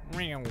 tight.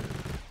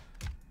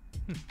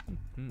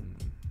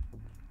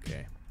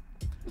 Okay.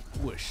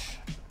 Whoosh.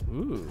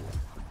 Ooh.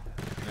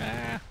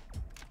 Ah.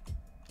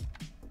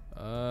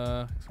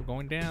 So we're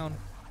going down.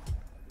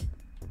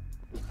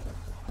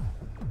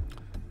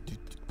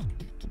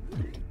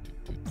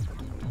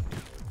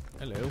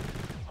 Hello.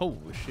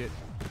 Holy shit.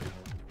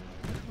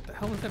 What the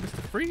hell is that,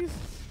 Mr. Freeze?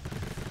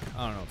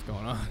 I don't know what's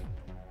going on.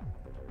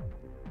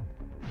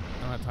 I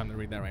don't have time to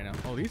read that right now.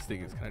 Oh, these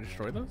things. Can I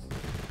destroy those?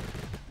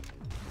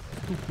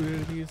 Stupid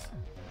are these?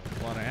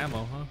 A lot of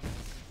ammo, huh?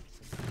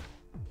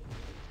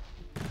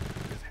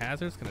 These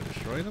hazards, can I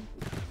destroy them?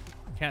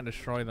 Can't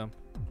destroy them.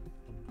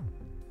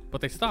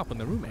 But they stop when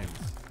the room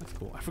ends. That's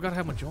cool. I forgot I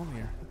have my Joel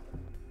here.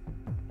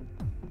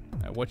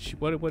 What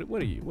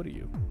are you? What are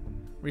you?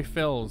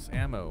 Refills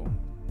ammo.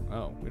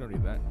 Oh, we don't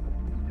need that.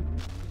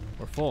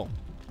 We're full.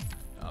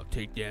 I'll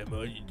take that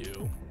money,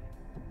 do.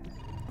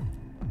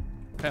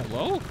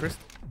 Hello, Chris.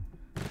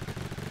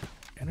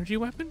 Energy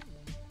weapon?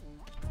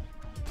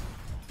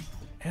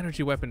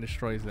 Energy weapon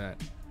destroys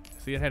that.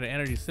 See, it had an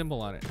energy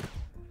symbol on it.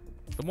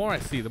 The more I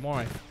see, the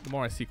more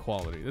I see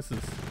quality. This is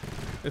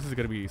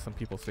gonna be some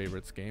people's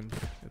favorites games.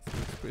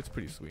 It's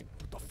pretty sweet.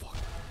 What the fuck?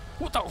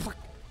 What the fuck?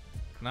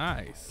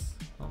 Nice.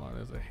 Hold on,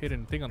 there's a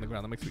hidden thing on the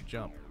ground that makes me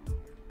jump.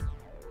 I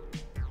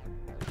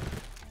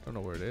don't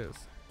know where it is.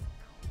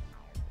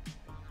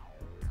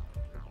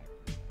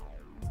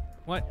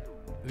 What?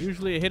 There's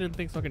usually a hidden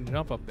thing so I can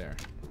jump up there.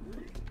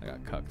 I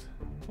got cucked.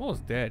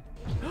 Almost dead.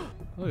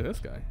 Look at this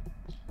guy.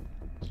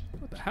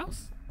 What, the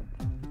house?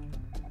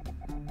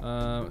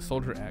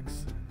 Soldier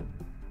X.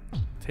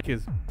 Take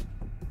his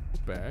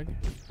bag.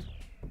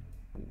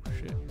 Oh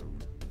shit.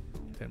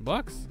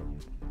 $10.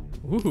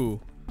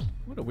 Ooh.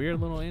 What a weird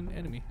little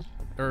enemy.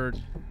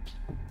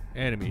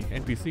 Enemy.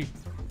 NPC.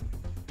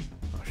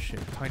 Oh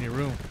shit. Tiny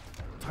room.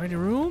 Tiny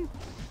room?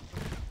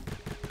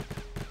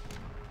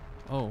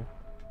 Oh.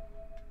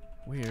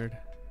 Weird.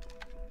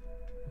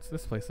 What's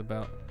this place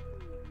about?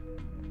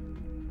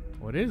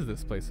 What is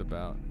this place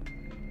about?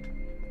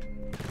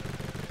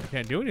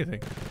 Can't do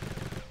anything.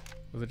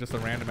 Was it just a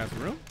random ass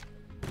room?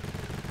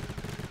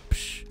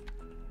 Psh.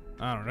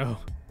 I don't know.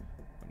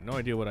 I have no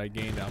idea what I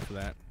gained out of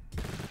that.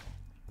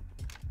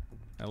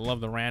 I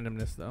love the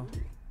randomness though.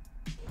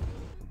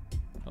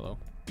 Hello.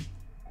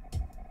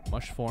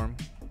 Mush form.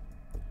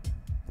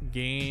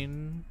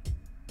 Gain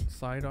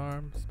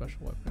sidearm,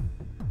 special weapon.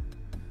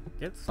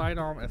 Get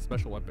sidearm as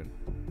special weapon.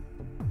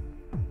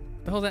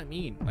 What the hell does that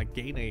mean? Like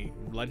gain a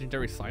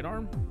legendary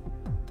sidearm?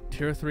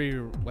 Tier 3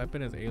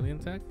 weapon as alien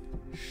tech?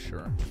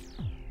 Sure.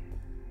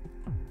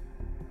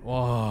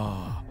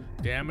 Whoa.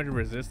 Damage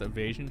resist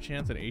evasion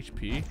chance and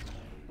HP?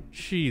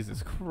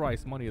 Jesus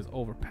Christ, money is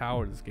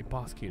overpowered. This game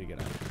boss key to get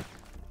out.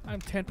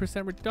 I'm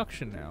 10%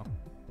 reduction now.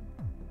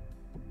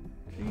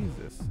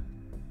 Jesus.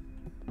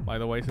 By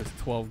the way, it says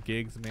 12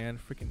 gigs, man.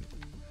 Freaking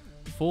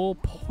full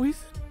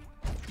poison?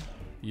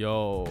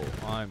 Yo,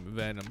 I'm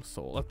Venom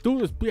Soul. Let's do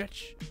this,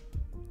 bitch.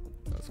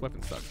 Oh, this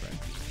weapon sucks, right?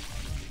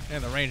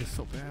 And the range is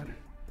so bad.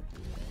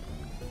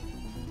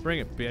 Bring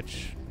it,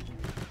 bitch.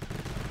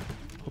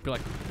 Hope you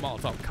like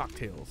Molotov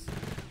cocktails.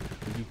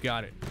 You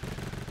got it.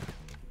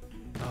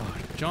 Oh,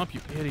 jump,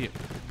 you idiot.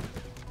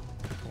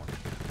 Come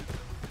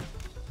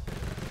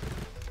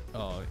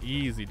on. Oh,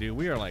 easy, dude.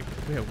 We're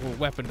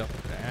weaponed up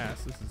the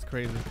ass. This is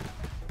crazy.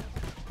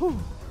 Whew.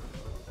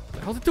 What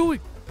the hell's it doing?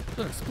 There's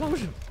an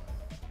explosion.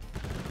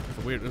 It's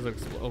weird. There's an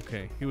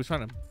okay. He was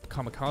trying to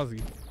kamikaze.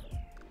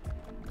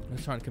 He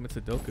was trying to commit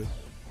Sudoku.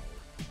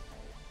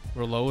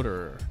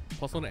 Reloader.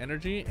 +1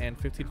 energy and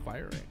 15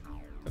 fire rate.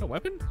 Is that a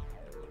weapon?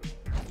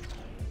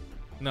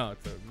 No,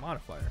 it's a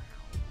modifier.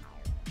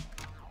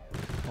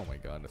 Oh my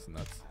god, that's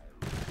nuts.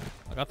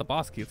 I got the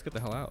boss key. Let's get the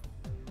hell out.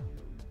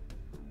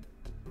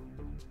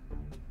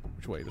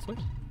 Which way? This way?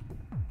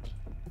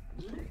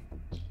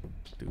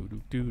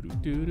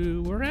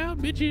 Do. We're out,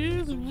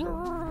 bitches.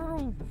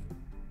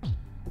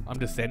 I'm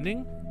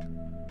descending.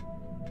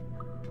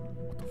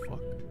 What the fuck?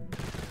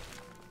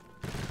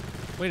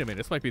 Wait a minute.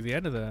 This might be the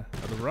end of the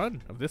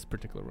run, of this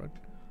particular run.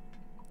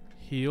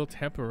 Heal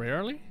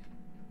temporarily.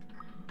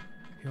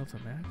 Heal to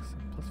max.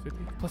 Plus 50.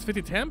 Plus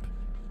 50 temp.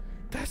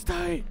 That's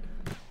tight.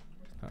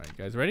 All right,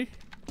 guys, ready?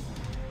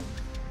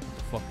 What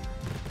the fuck?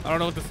 I don't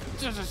know what this.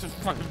 This is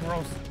fucking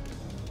gross.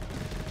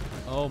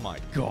 Oh my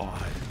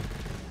god.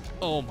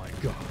 Oh my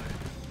god.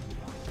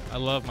 I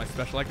love my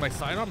special. Like my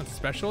sidearm and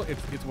special,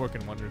 it's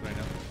working wonders right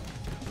now.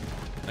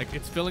 Like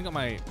it's filling up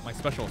my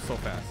special so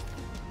fast.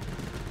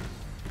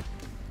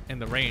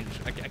 And the range,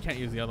 I can't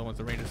use the other ones.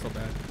 The range is so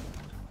bad.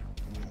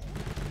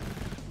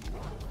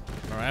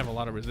 All right, I have a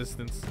lot of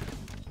resistance.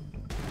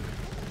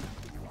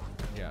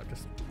 Yeah,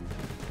 just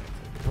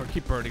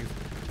keep burning his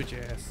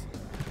bitch ass.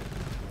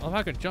 Oh, if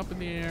I can jump in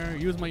the air,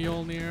 use my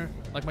Yolnir.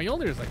 Like my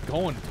Yolnir is like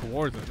going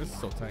towards it. This is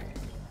so tight.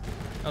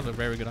 That was a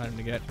very good item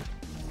to get.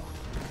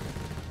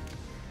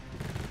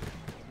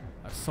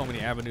 I have so many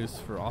avenues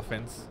for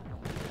offense.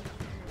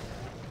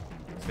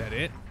 Is that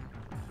it?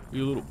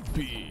 You little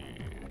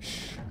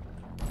bitch.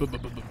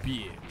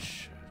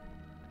 Bitch.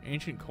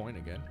 Ancient coin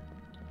again.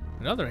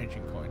 Another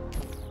ancient coin.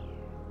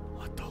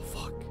 What the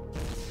fuck?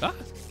 Ah!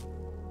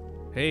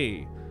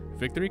 Hey.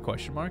 Victory?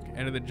 Question mark.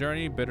 End of the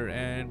journey. Bitter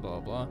end. Blah,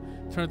 blah.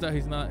 Turns out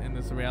he's not in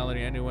this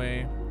reality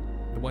anyway.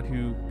 The one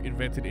who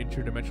invented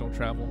interdimensional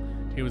travel.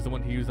 He was the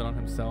one who used it on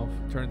himself.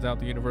 Turns out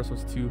the universe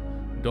was too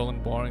dull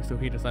and boring, so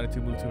he decided to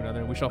move to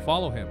another. We shall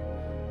follow him.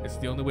 It's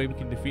the only way we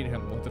can defeat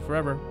him once and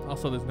forever.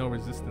 Also, there's no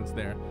resistance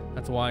there.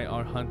 That's why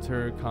our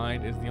hunter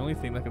kind is the only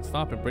thing that can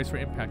stop him. Brace for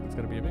impact. It's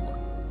going to be a big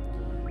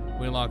one.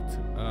 We unlocked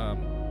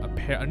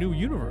a new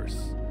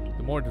universe.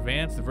 The more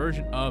advanced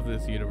version of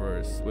this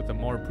universe with a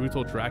more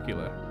brutal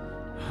Dracula.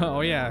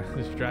 Oh yeah,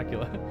 this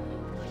Dracula.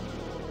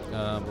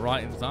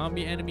 Rotten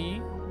zombie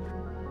enemy.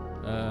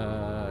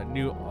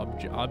 New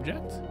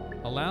object.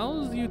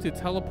 Allows you to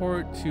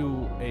teleport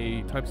to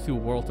a type 2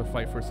 world to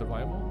fight for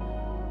survival.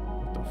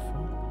 What the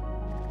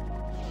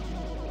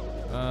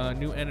fuck?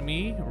 New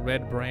enemy.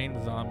 Red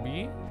brain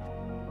zombie.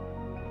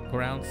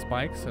 Ground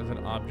spikes as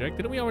an object.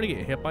 Didn't we already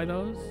get hit by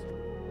those?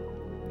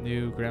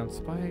 New ground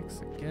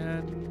spikes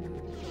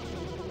again.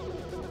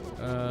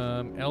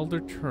 Elder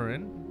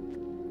turret.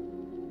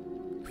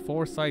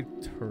 4-side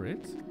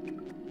turret.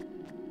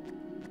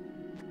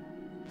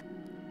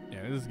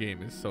 Yeah, this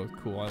game is so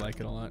cool. I like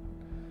it a lot.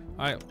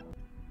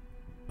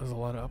 There's a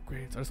lot of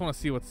upgrades. I just want to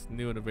see what's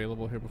new and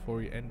available here before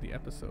we end the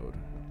episode.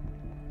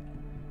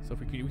 So if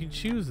we can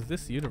choose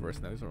this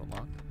universe now. These are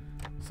unlocked.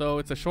 So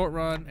it's a short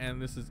run,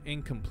 and this is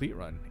incomplete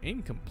run.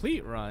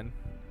 Incomplete run.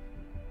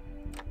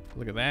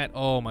 Look at that.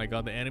 Oh my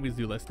god, the enemies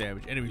do less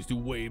damage. Enemies do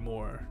way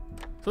more.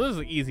 So this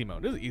is easy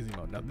mode. This is easy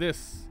mode. Now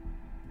this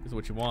is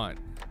what you want.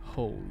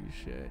 Holy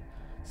shit.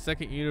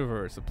 Second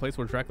universe, a place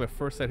where Dracula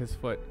first set his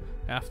foot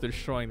after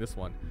destroying this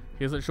one.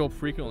 He doesn't show up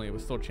frequently, but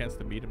still a chance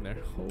to meet him there.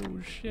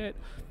 Oh shit.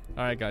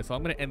 Alright guys, so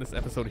I'm going to end this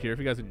episode here. If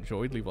you guys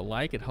enjoyed, leave a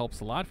like. It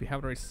helps a lot. If you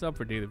haven't already subbed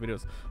for daily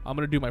videos, I'm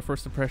going to do my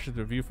first impressions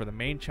review for the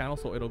main channel,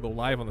 so it'll go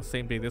live on the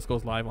same day this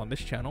goes live on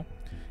this channel.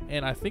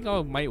 And I think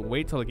I might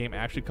wait till the game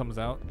actually comes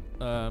out,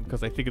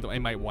 because I think it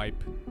might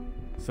wipe.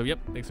 So yep,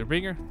 thanks for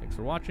being here. Thanks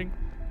for watching.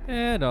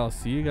 And I'll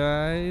see you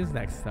guys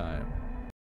next time.